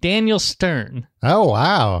 Who? Daniel Stern. Oh,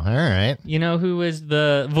 wow. All right. You know who was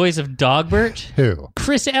the voice of Dogbert? Who?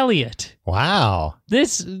 Chris Elliott. Wow.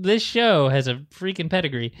 This show has a freaking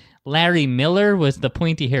pedigree. Larry Miller was the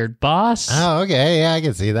pointy-haired boss. Oh, okay. Yeah, I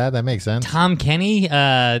can see that. That makes sense. Tom Kenny.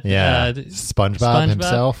 SpongeBob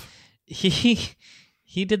himself. He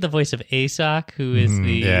did the voice of ASOC, who is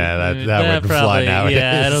the... Yeah, that would fly nowadays.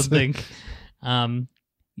 Yeah, I don't think...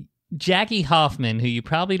 Jackie Hoffman, who you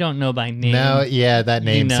probably don't know by name. No, yeah, that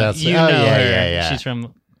name sounds... Yeah. She's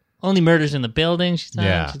from Only Murders in the Building. She's not...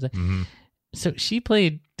 Yeah. So she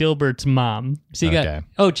played Dilbert's mom. So you got...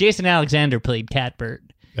 Jason Alexander played Catbert.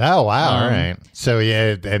 Oh, wow. All right. So,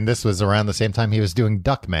 yeah, and this was around the same time he was doing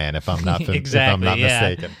Duckman, if I'm not,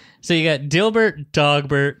 mistaken. So you got Dilbert,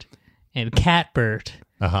 Dogbert, and Catbert.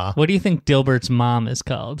 Uh-huh. What do you think Dilbert's mom is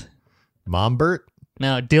called? Mombert?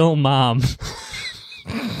 No, Dill Mom.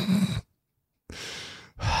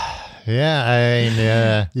 Yeah, I mean,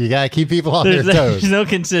 you got to keep people on their toes. There's no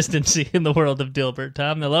consistency in the world of Dilbert,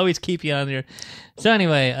 Tom. They'll always keep you on your... So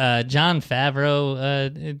anyway, Jon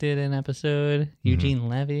Favreau did an episode. Eugene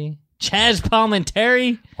Levy. Chaz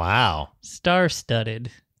Palminteri. Wow. Star-studded.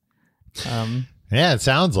 Yeah, it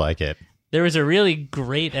sounds like it. There was a really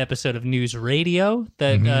great episode of News Radio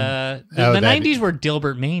that the 90s were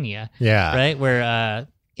Dilbert Mania. Yeah. Right? Where...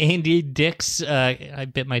 Andy Dick's, I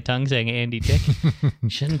bit my tongue saying Andy Dick.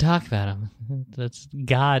 Shouldn't talk about him. That's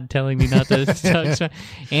God telling me not to talk about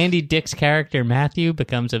Andy Dick's character, Matthew,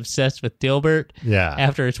 becomes obsessed with Dilbert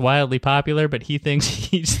after it's wildly popular, but he thinks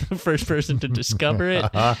he's the first person to discover it.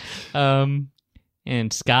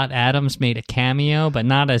 And Scott Adams made a cameo, but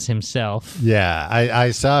not as himself. Yeah,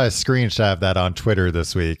 I saw a screenshot of that on Twitter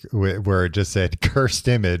this week where it just said cursed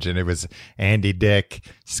image, and it was Andy Dick,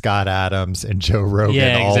 Scott Adams, and Joe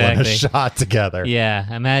Rogan all in a shot together.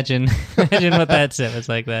 Yeah, imagine what that set was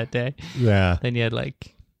like that day. Yeah. Then you had I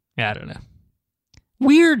don't know.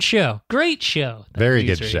 Weird show. Great show. Very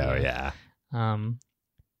good show, yeah.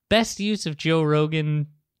 Best use of Joe Rogan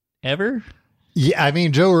ever? Yeah, I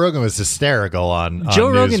mean, Joe Rogan was hysterical on Joe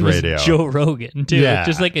News Rogan Radio. Was Joe Rogan, too. Yeah.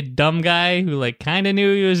 Just like a dumb guy who kind of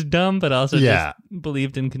knew he was dumb, but also just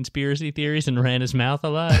believed in conspiracy theories and ran his mouth a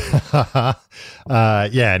lot.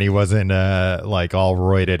 And he wasn't all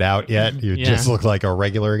roided out yet. He just looked like a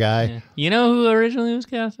regular guy. Yeah. You know who originally was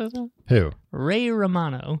cast as that? Who? Ray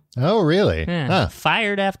Romano. Oh, really? Yeah. Huh.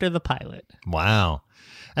 Fired after the pilot. Wow.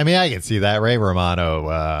 I mean, I can see that. Ray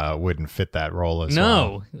Romano wouldn't fit that role as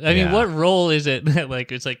well. No. I mean, what role is it?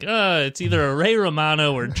 Like, it's like, it's either a Ray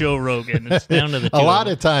Romano or Joe Rogan. It's down to the two. A lot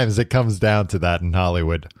of times it comes down to that in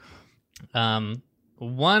Hollywood.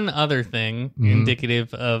 One other thing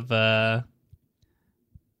indicative of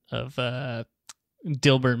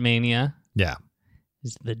Dilbert mania. Yeah.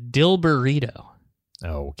 Is the Dilburrito.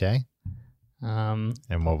 Okay.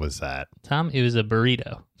 And what was that? Tom, it was a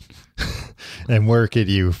burrito. And where could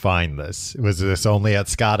you find this? Was this only at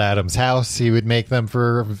Scott Adams' house? He would make them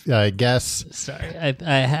for guests? Sorry,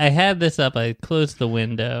 I had this up. I closed the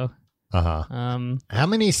window. Uh-huh. How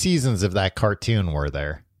many seasons of that cartoon were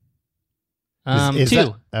there? Is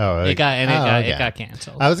 2. It got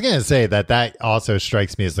canceled. I was going to say that also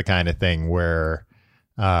strikes me as the kind of thing where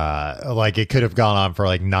like it could have gone on for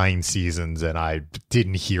like 9 seasons and I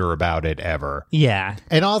didn't hear about it ever. Yeah.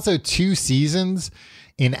 And also 2 seasons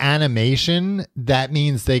in animation, that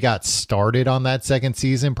means they got started on that second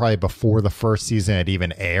season probably before the first season had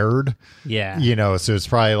even aired. Yeah. You know, so it's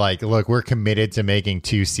probably like, look, we're committed to making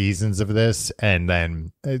 2 seasons of this. And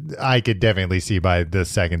then I could definitely see by the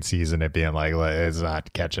second season it being like, it's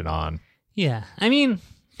not catching on. Yeah. I mean,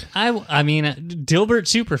 Dilbert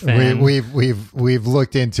superfan. We've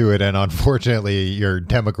looked into it, and unfortunately, your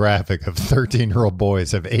demographic of 13-year-old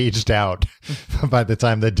boys have aged out by the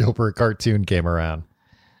time the Dilbert cartoon came around.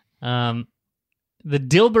 The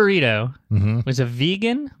Dilburrito was a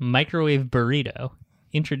vegan microwave burrito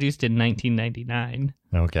introduced in 1999.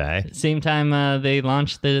 Okay. Same time they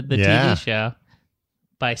launched the TV show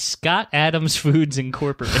by Scott Adams Foods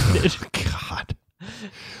Incorporated. God,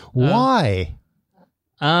 why?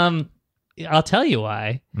 I'll tell you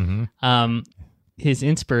why. His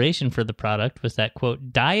inspiration for the product was that,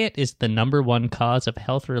 quote, diet is the #1 cause of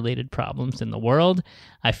health-related problems in the world.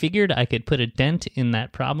 I figured I could put a dent in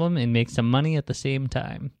that problem and make some money at the same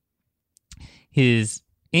time. His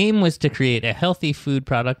aim was to create a healthy food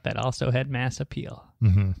product that also had mass appeal,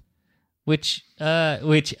 which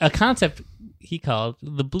a concept he called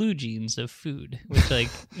the blue jeans of food, which, like,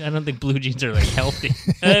 I don't think blue jeans are, like, healthy.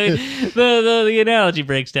 The analogy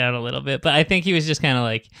breaks down a little bit, but I think he was just kind of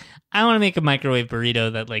like, I want to make a microwave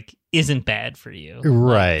burrito that, like, isn't bad for you.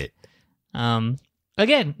 Right.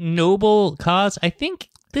 Again, noble cause. I think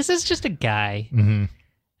this is just a guy.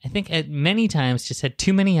 I think at many times just had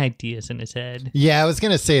too many ideas in his head. Yeah, I was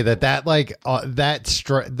gonna say that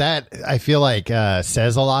I feel like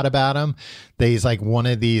says a lot about him. That he's like one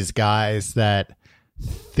of these guys that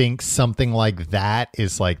thinks something like that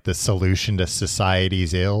is like the solution to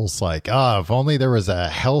society's ills. Like, if only there was a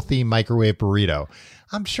healthy microwave burrito.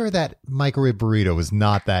 I'm sure that microwave burrito was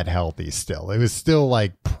not that healthy still. It was still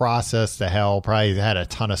like processed to hell. Probably had a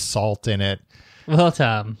ton of salt in it. Well,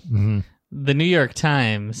 Tom, the New York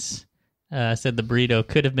Times said the burrito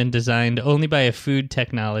could have been designed only by a food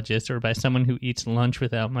technologist or by someone who eats lunch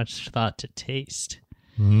without much thought to taste.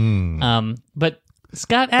 But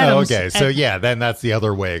Scott Adams... okay, so then that's the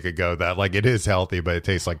other way it could go. That like it is healthy, but it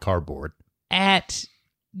tastes like cardboard. This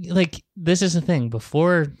is the thing.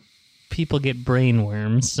 Before people get brain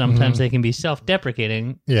worms, sometimes they can be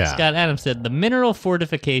self-deprecating. Yeah. Scott Adams said the mineral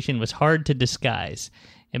fortification was hard to disguise,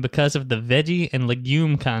 and because of the veggie and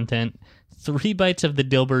legume content, 3 bites of the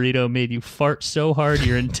Dilburrito made you fart so hard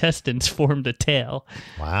your intestines formed a tail.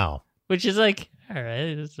 Wow. Which is like, all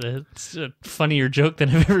right, it's a funnier joke than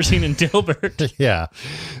I've ever seen in Dilbert. Yeah.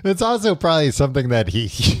 It's also probably something that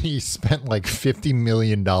he spent like $50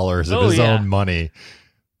 million of his own money.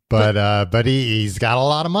 But he's got a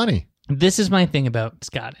lot of money. This is my thing about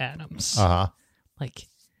Scott Adams. Like,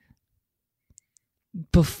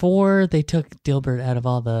 before they took Dilbert out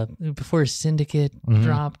of before Syndicate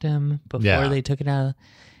dropped him, before they took it out,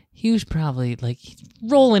 he was probably like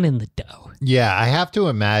rolling in the dough. Yeah, I have to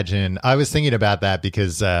imagine. I was thinking about that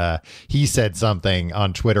because he said something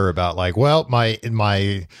on Twitter about like, well, my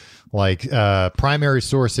primary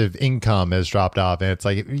source of income has dropped off. And it's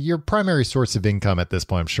like, your primary source of income at this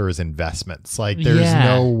point, I'm sure, is investments. Like, there's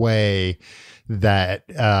no way that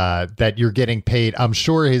that you're getting paid. I'm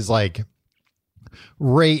sure his like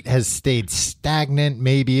rate has stayed stagnant,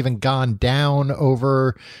 maybe even gone down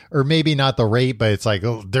over, or maybe not the rate, but it's like,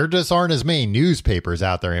 there just aren't as many newspapers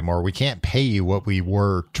out there anymore. We can't pay you what we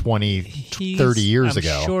were 20, 30 years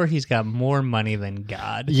ago. I'm sure he's got more money than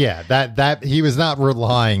God. Yeah, that he was not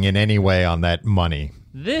relying in any way on that money.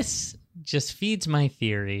 This just feeds my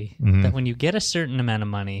theory that when you get a certain amount of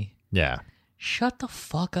money, shut the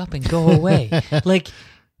fuck up and go away. Like,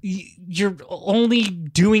 you're only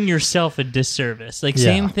doing yourself a disservice. Like,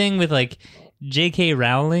 same thing with like J.K.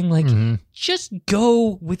 Rowling. Like, just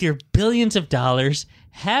go with your billions of dollars,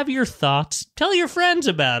 have your thoughts, tell your friends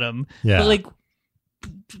about them. Yeah. But like,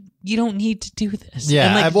 you don't need to do this. Yeah.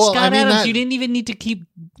 And like Scott Adams, you didn't even need to keep,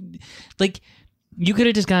 like, you could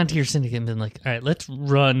have just gone to your syndicate and been like, all right, let's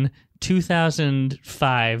run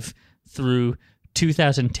 2005 through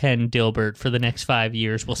 2010 Dilbert for the next 5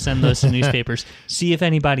 years. We'll send those to newspapers, see if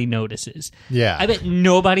anybody notices. Yeah. I bet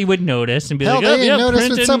nobody would notice and be Hell, like, they oh, didn't yeah, notice when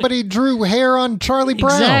Princeton. somebody drew hair on Charlie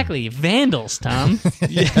Brown. Exactly. Vandals, Tom.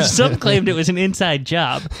 Some claimed it was an inside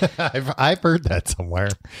job. I've heard that somewhere.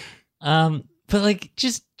 But like,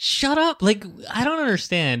 just shut up. Like, I don't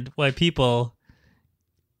understand why people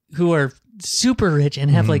who are super rich and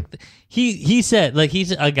have like he said, like,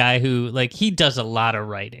 he's a guy who, like, he does a lot of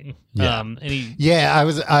writing. Yeah. And he,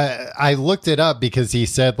 I looked it up because he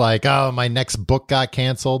said, like, oh, my next book got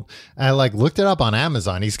canceled. I like looked it up on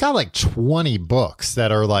Amazon. He's got like 20 books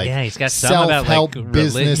that are like, he's got some about self-help, like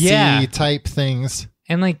businessy type things.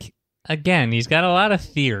 And like, again, he's got a lot of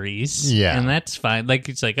theories. Yeah. And that's fine. Like,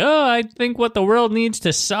 it's like, oh, I think what the world needs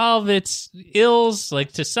to solve its ills,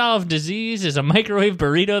 like to solve disease, is a microwave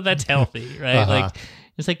burrito that's healthy, right? Like,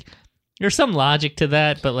 it's like, there's some logic to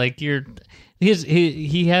that, but like,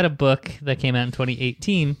 he had a book that came out in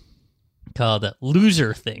 2018 called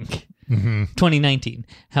Loser Think, 2019,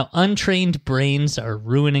 How Untrained Brains Are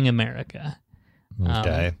Ruining America.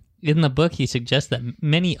 Okay. In the book, he suggests that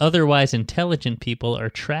many otherwise intelligent people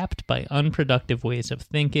are trapped by unproductive ways of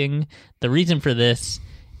thinking. The reason for this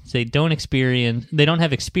is they don't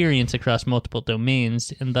have experience across multiple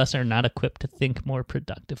domains, and thus are not equipped to think more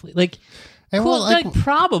productively. Like, And cool, well, like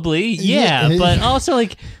probably, yeah, but also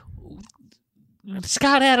like,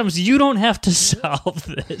 Scott Adams, you don't have to solve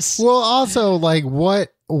this. Well, also, like,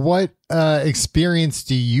 what experience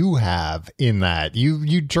do you have in that?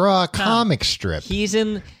 You draw a comic strip. He's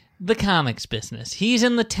in the comics business. He's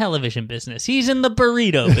in the television business. He's in the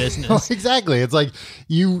burrito business. Exactly. It's like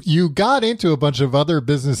you got into a bunch of other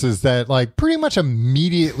businesses that like pretty much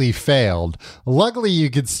immediately failed. Luckily,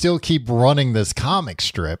 you could still keep running this comic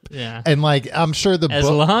strip. Yeah. And like, I'm sure as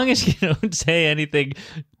long as you don't say anything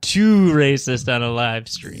too racist on a live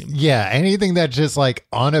stream. Yeah, anything that just like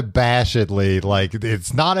unabashedly, like,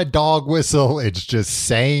 it's not a dog whistle. It's just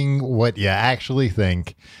saying what you actually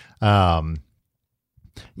think.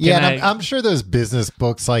 Yeah, and I'm sure those business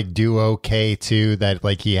books like do okay too. That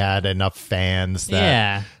like he had enough fans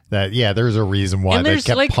that there's a reason why they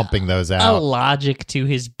kept like pumping those out. A logic to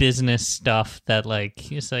his business stuff that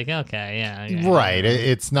like it's like okay, right.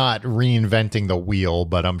 It's not reinventing the wheel,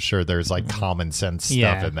 but I'm sure there's like common sense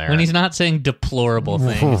stuff in there. When he's not saying deplorable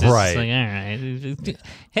things, right? It's like, all right,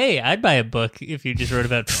 hey, I'd buy a book if you just wrote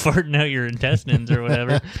about farting out your intestines or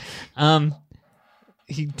whatever.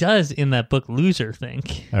 He does in that book Loser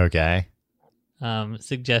Think. Okay.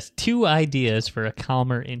 Suggest 2 ideas for a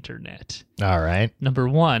calmer internet. All right. Number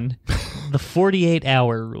 1, the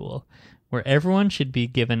 48-hour rule, where everyone should be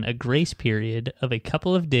given a grace period of a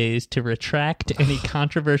couple of days to retract any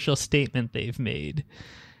controversial statement they've made.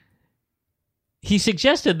 He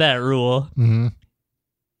suggested that rule. Mm-hmm.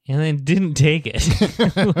 And then didn't take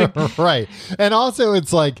it. Right. And also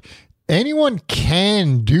it's like, anyone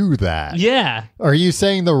can do that. Yeah. Are you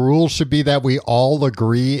saying the rule should be that we all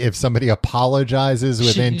agree if somebody apologizes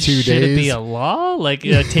within 2 days? Should it be a law? Like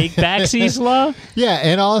a take backsies law? Yeah.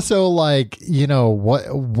 And also, like, you know,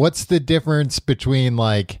 what's the difference between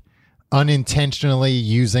like unintentionally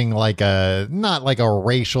using like not like a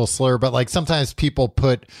racial slur, but like sometimes people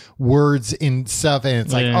put words in stuff and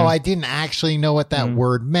it's like, oh, I didn't actually know what that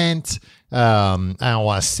word meant. I don't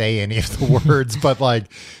want to say any of the words, but like,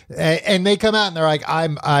 and they come out and they're like,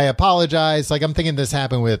 I apologize. Like, I'm thinking this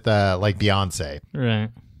happened with like Beyonce. Right.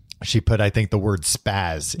 She put, I think, the word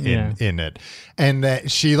spaz in it, and that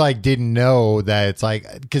she like didn't know that it's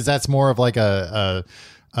like, because that's more of like a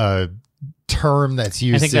term that's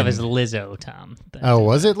used. I think that was Lizzo, Tom. Oh,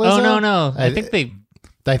 was it Lizzo? Oh, no. I think they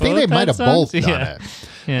might have both done it.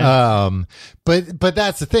 Yeah. But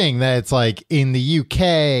that's the thing, that it's like in the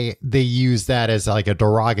UK they use that as like a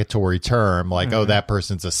derogatory term, like, oh, that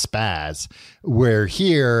person's a spaz, where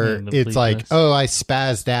here it's like, oh, I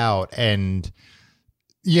spazzed out. And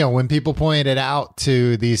you know, when people pointed it out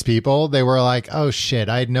to these people, they were like, oh shit,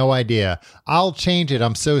 I had no idea, I'll change it,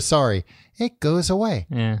 I'm so sorry. It goes away.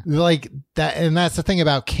 Yeah. Like that. And that's the thing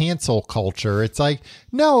about cancel culture. It's like,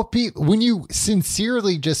 no, when you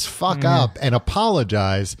sincerely just fuck up and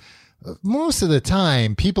apologize, most of the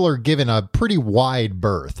time people are given a pretty wide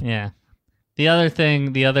berth. Yeah. The other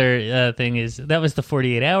thing is that was the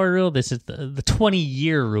 48-hour rule. This is the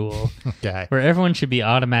 20-year rule. Okay. Where everyone should be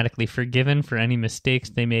automatically forgiven for any mistakes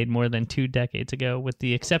they made more than 2 decades ago, with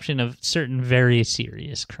the exception of certain very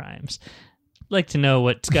serious crimes. like to know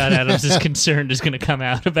what Scott Adams is concerned is going to come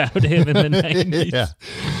out about him in the 90s. Yeah.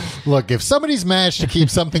 Look, if somebody's managed to keep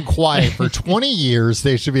something quiet for 20 years,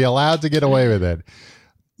 they should be allowed to get away with it.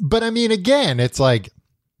 But I mean, again, it's like,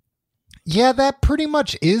 yeah, that pretty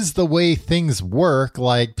much is the way things work.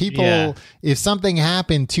 Like people, if something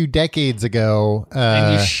happened 2 decades ago,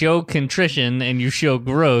 and you show contrition and you show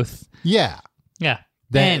growth. Yeah.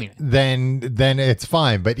 Then it's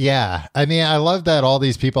fine. But yeah, I mean, I love that all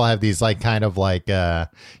these people have these like kind of like,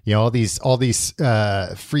 all these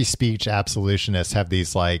free speech absolutionists have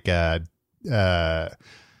these like,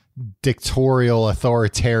 dictatorial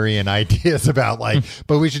authoritarian ideas about like,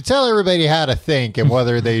 but we should tell everybody how to think and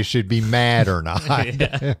whether they should be mad or not.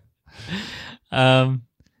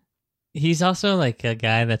 He's also like a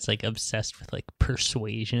guy that's like obsessed with like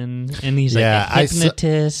persuasion, and he's like a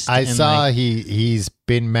hypnotist. I saw he's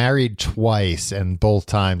been married twice, and both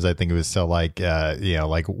times I think it was to like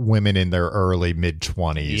like women in their early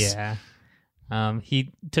mid-20s. Yeah.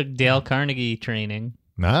 He took Dale Carnegie training.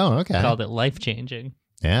 Oh, okay. Called it life-changing.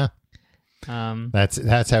 Yeah.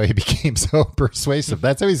 That's how he became so persuasive.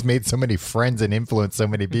 That's how he's made so many friends and influenced so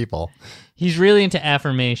many people. He's really into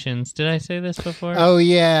affirmations. Did I say this before? Oh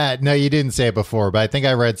yeah, no, you didn't say it before, but I think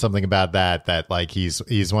I read something about that like he's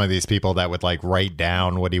one of these people that would like write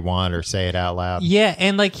down what he wanted or say it out loud. Yeah,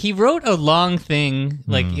 and like he wrote a long thing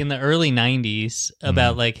like in the early 90s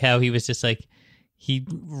about like how he was just like he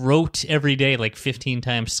wrote every day like 15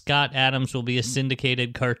 times, Scott Adams will be a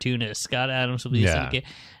syndicated cartoonist. Scott Adams will be a syndicated.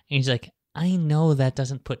 And he's like, I know that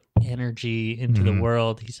doesn't put energy into the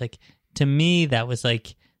world. He's like, to me, that was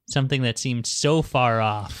like something that seemed so far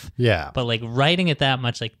off. Yeah. But like writing it that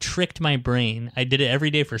much like tricked my brain. I did it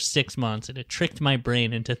every day for 6 months, and it tricked my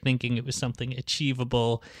brain into thinking it was something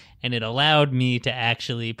achievable, and it allowed me to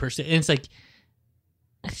actually pursue. And it's like,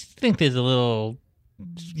 I think there's a little,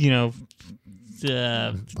 it's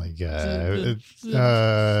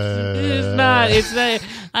not.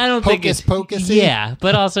 I don't think it's pocusy. Yeah,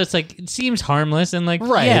 but also it's like it seems harmless and like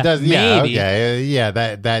right. Yeah, it does. Yeah. maybe. Okay. Yeah.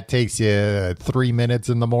 That takes you 3 minutes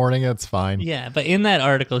in the morning. That's fine. Yeah, but in that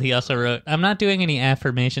article, he also wrote, "I'm not doing any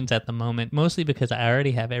affirmations at the moment, mostly because I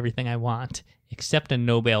already have everything I want, except a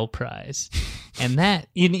Nobel Prize, and that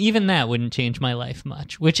even that wouldn't change my life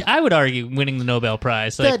much." Which I would argue, winning the Nobel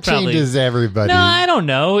Prize that changes everybody. No, I don't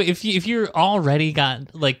know. If you're already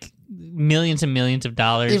got like millions and millions of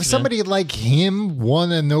dollars, if somebody like him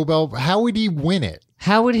won a Nobel, how would he win it?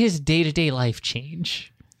 How would his day-to-day life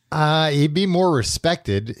change? He'd be more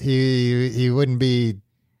respected. He wouldn't be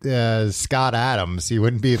Scott Adams. He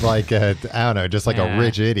wouldn't be like I don't know, just like a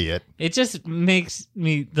rich idiot. It just makes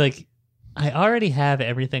me like, I already have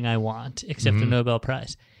everything I want except a Nobel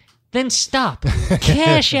Prize. Then stop.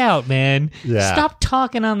 Cash out, man. Yeah. Stop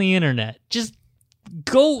talking on the internet. Just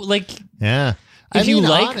go, like... Yeah. If you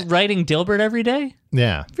like writing Dilbert every day,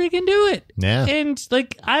 freaking do it. Yeah. And,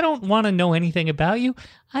 like, I don't want to know anything about you.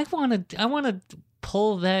 I want to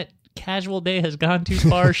pull that casual day has gone too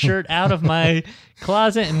far shirt out of my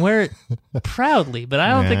closet and wear it proudly. But I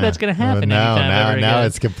don't think that's going to happen anytime ever again. Now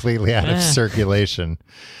it's completely out of circulation.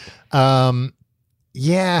 Yeah,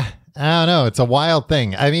 I don't know. It's a wild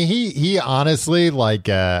thing. I mean, he honestly, like,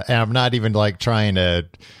 and I'm not even like trying to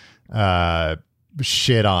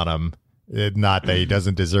shit on him. Not that he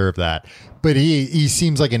doesn't deserve that, but he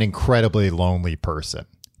seems like an incredibly lonely person.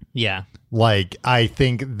 Yeah. Like, I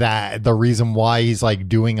think that the reason why he's like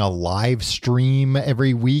doing a live stream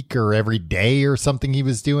every week or every day or something he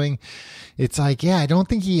was doing, it's like, yeah, I don't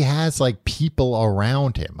think he has like people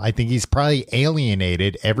around him. I think he's probably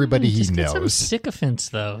alienated everybody he knows. Get some sycophants,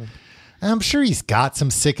 though. I'm sure he's got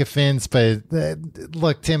some sycophants, but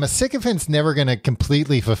look, Tim, a sycophant's never going to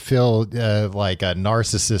completely fulfill like a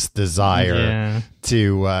narcissist desire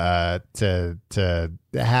to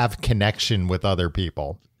have connection with other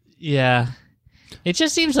people. Yeah. It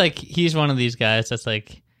just seems like he's one of these guys that's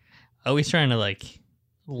like always trying to like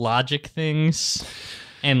logic things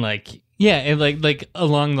and like, yeah, and like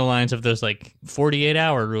along the lines of those like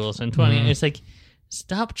 48-hour rules and 20. It's like,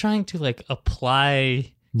 stop trying to like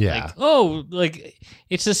apply. Yeah. Like, oh, like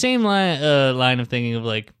it's the same line of thinking of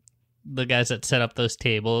like the guys that set up those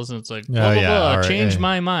tables, and it's like, blah, blah, blah, change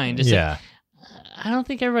my mind. It's like, I don't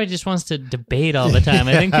think everybody just wants to debate all the time.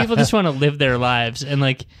 I think people just want to live their lives. And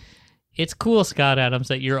like, it's cool, Scott Adams,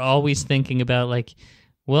 that you're always thinking about like,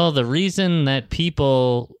 well, the reason that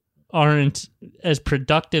people aren't as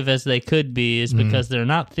productive as they could be is because they're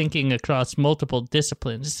not thinking across multiple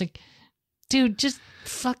disciplines. It's like, dude, just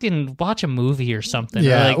fucking watch a movie or something.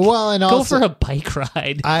 Yeah, or like, well, and go also, for a bike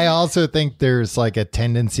ride. I also think there's like a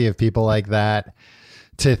tendency of people like that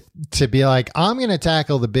to be like, I'm going to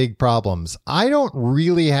tackle the big problems. I don't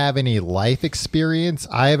really have any life experience.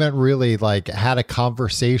 I haven't really like had a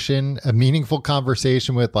meaningful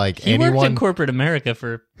conversation with like anyone. He worked in corporate America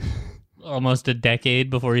for almost a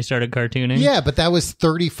decade before he started cartooning. Yeah, but that was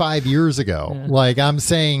 35 years ago. Yeah. Like I'm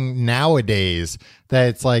saying nowadays that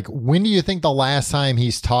it's like, when do you think the last time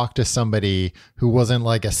he's talked to somebody who wasn't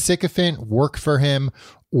like a sycophant, worked for him,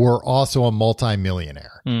 or also a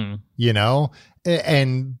multimillionaire? You know?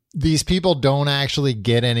 And these people don't actually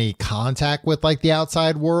get any contact with like the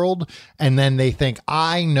outside world. And then they think,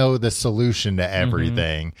 I know the solution to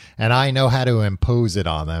everything and I know how to impose it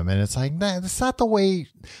on them. And it's like, that's not the way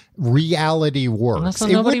reality works.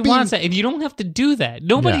 Nobody wants that. And you don't have to do that.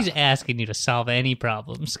 Nobody's asking you to solve any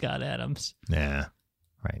problem, Scott Adams. Yeah.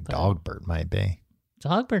 Right. Dilbert might be.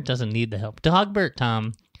 Dilbert doesn't need the help. Dilbert,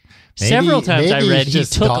 Tom. Several times I read he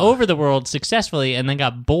took over the world successfully and then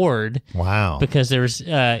got bored. Wow. Because there was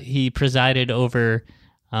he presided over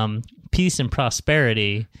peace and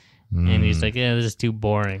prosperity, and he's like, yeah, this is too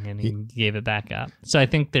boring, and he gave it back up. So I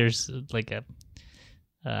think there's like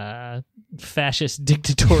a fascist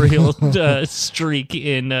dictatorial streak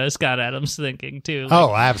in Scott Adams' thinking too. Like,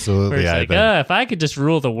 oh, absolutely. I think if I could just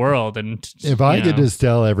rule the world, and if I could just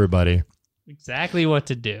tell everybody exactly what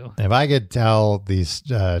to do. If I could tell these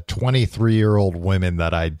 23-year-old women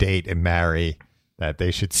that I date and marry that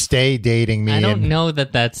they should stay dating me. I don't know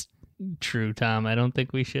that that's true, Tom. I don't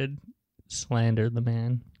think we should slander the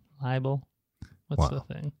man. Libel. What's the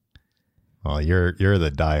thing? Well, you're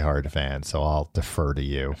the diehard fan, so I'll defer to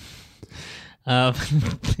you.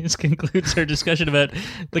 This concludes our discussion about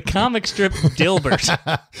the comic strip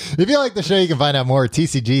Dilbert. If you like the show, you can find out more at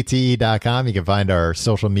tcgte.com. You can find our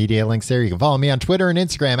social media links there. You can follow me on Twitter and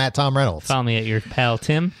Instagram at Tom Reynolds. Follow me at your pal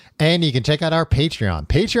Tim. And you can check out our Patreon,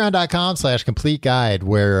 patreon.com/complete guide,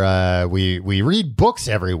 where we read books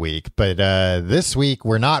every week. But this week,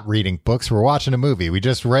 we're not reading books. We're watching a movie. We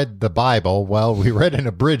just read the Bible. Well, we read an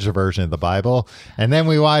abridged version of the Bible. And then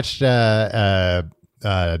we watched Dogma,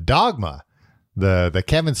 the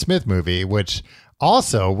Kevin Smith movie, which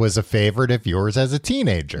also was a favorite of yours as a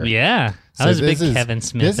teenager. Yeah. I was a big Kevin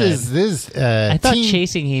Smith fan. I thought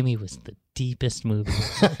Chasing Amy was the deepest movie.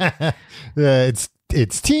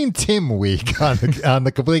 It's Teen Tim Week on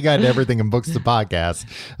the Complete Guide to Everything in Books to Podcasts.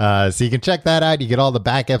 So you can check that out. You get all the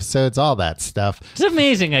back episodes, all that stuff. It's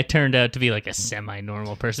amazing I turned out to be like a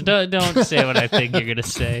semi-normal person. Don't say what I think you're going to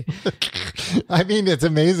say. I mean, it's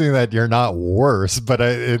amazing that you're not worse, but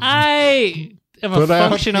I am a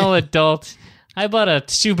functional adult. I bought a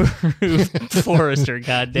Subaru Forester,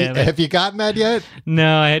 goddammit. Have you gotten that yet?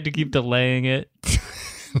 No, I had to keep delaying it.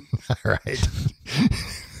 All right.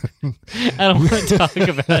 I don't want to talk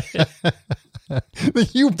about it.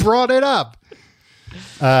 You brought it up.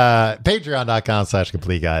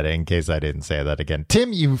 Patreon.com/complete guide, in case I didn't say that again.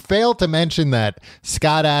 Tim, you failed to mention that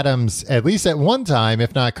Scott Adams, at least at one time,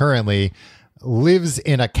 if not currently, lives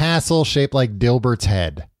in a castle shaped like Dilbert's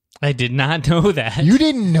head. I did not know that. You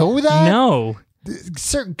didn't know that? No.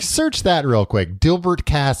 Search that real quick, Dilbert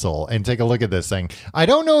Castle, and take a look at this thing. I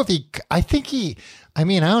don't know if I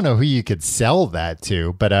don't know who you could sell that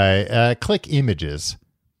to, but I click images.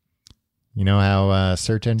 You know how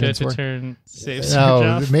search engines work? Save search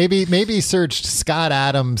off? Maybe search Scott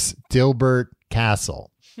Adams Dilbert Castle.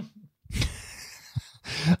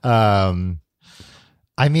 I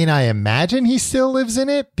imagine he still lives in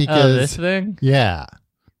it because this thing? Yeah.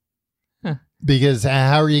 Because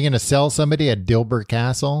how are you going to sell somebody at Dilbert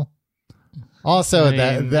Castle? Also,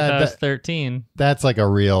 that's 13. That's like a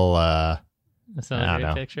real. That's not a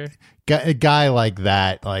great picture. A guy like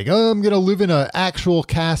that, like, oh, I'm going to live in an actual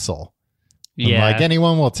castle. Yeah, like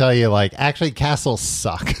anyone will tell you, like, actually, castles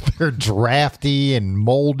suck. They're drafty and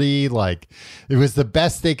moldy. Like, it was the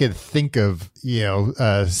best they could think of,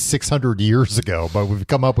 600 years ago. But we've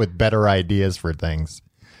come up with better ideas for things.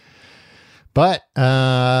 But,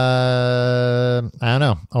 I don't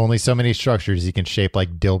know. Only so many structures you can shape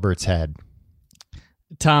like Dilbert's head.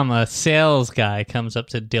 Tom, a sales guy comes up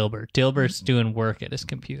to Dilbert. Dilbert's doing work at his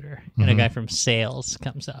computer. And a guy from sales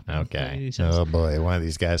comes up. Okay. Says, oh, boy. One of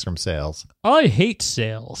these guys from sales. I hate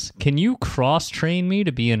sales. Can you cross-train me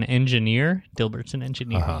to be an engineer? Dilbert's an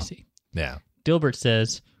engineer, you see. Yeah. Dilbert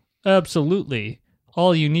says, absolutely.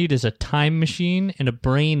 All you need is a time machine and a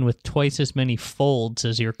brain with twice as many folds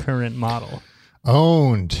as your current model.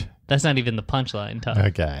 Owned. That's not even the punchline, Tom.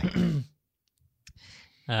 Okay.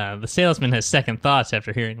 The salesman has second thoughts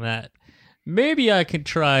after hearing that. Maybe I could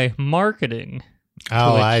try marketing.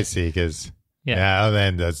 Oh, I see. Because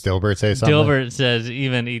then does Dilbert say something? Dilbert says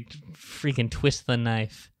even he freaking twists the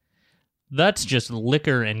knife. That's just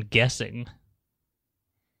liquor and guessing.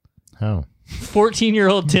 Oh.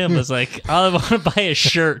 14-year-old Tim was like, I want to buy a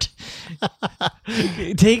shirt.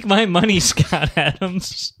 Take my money, Scott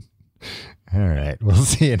Adams. All right. We'll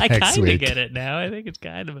see you next week. I kind of get it now. I think it's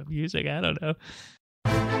kind of amusing. I don't know.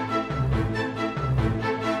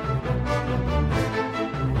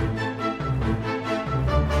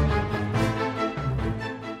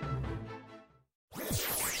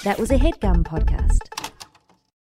 That was a HeadGum podcast.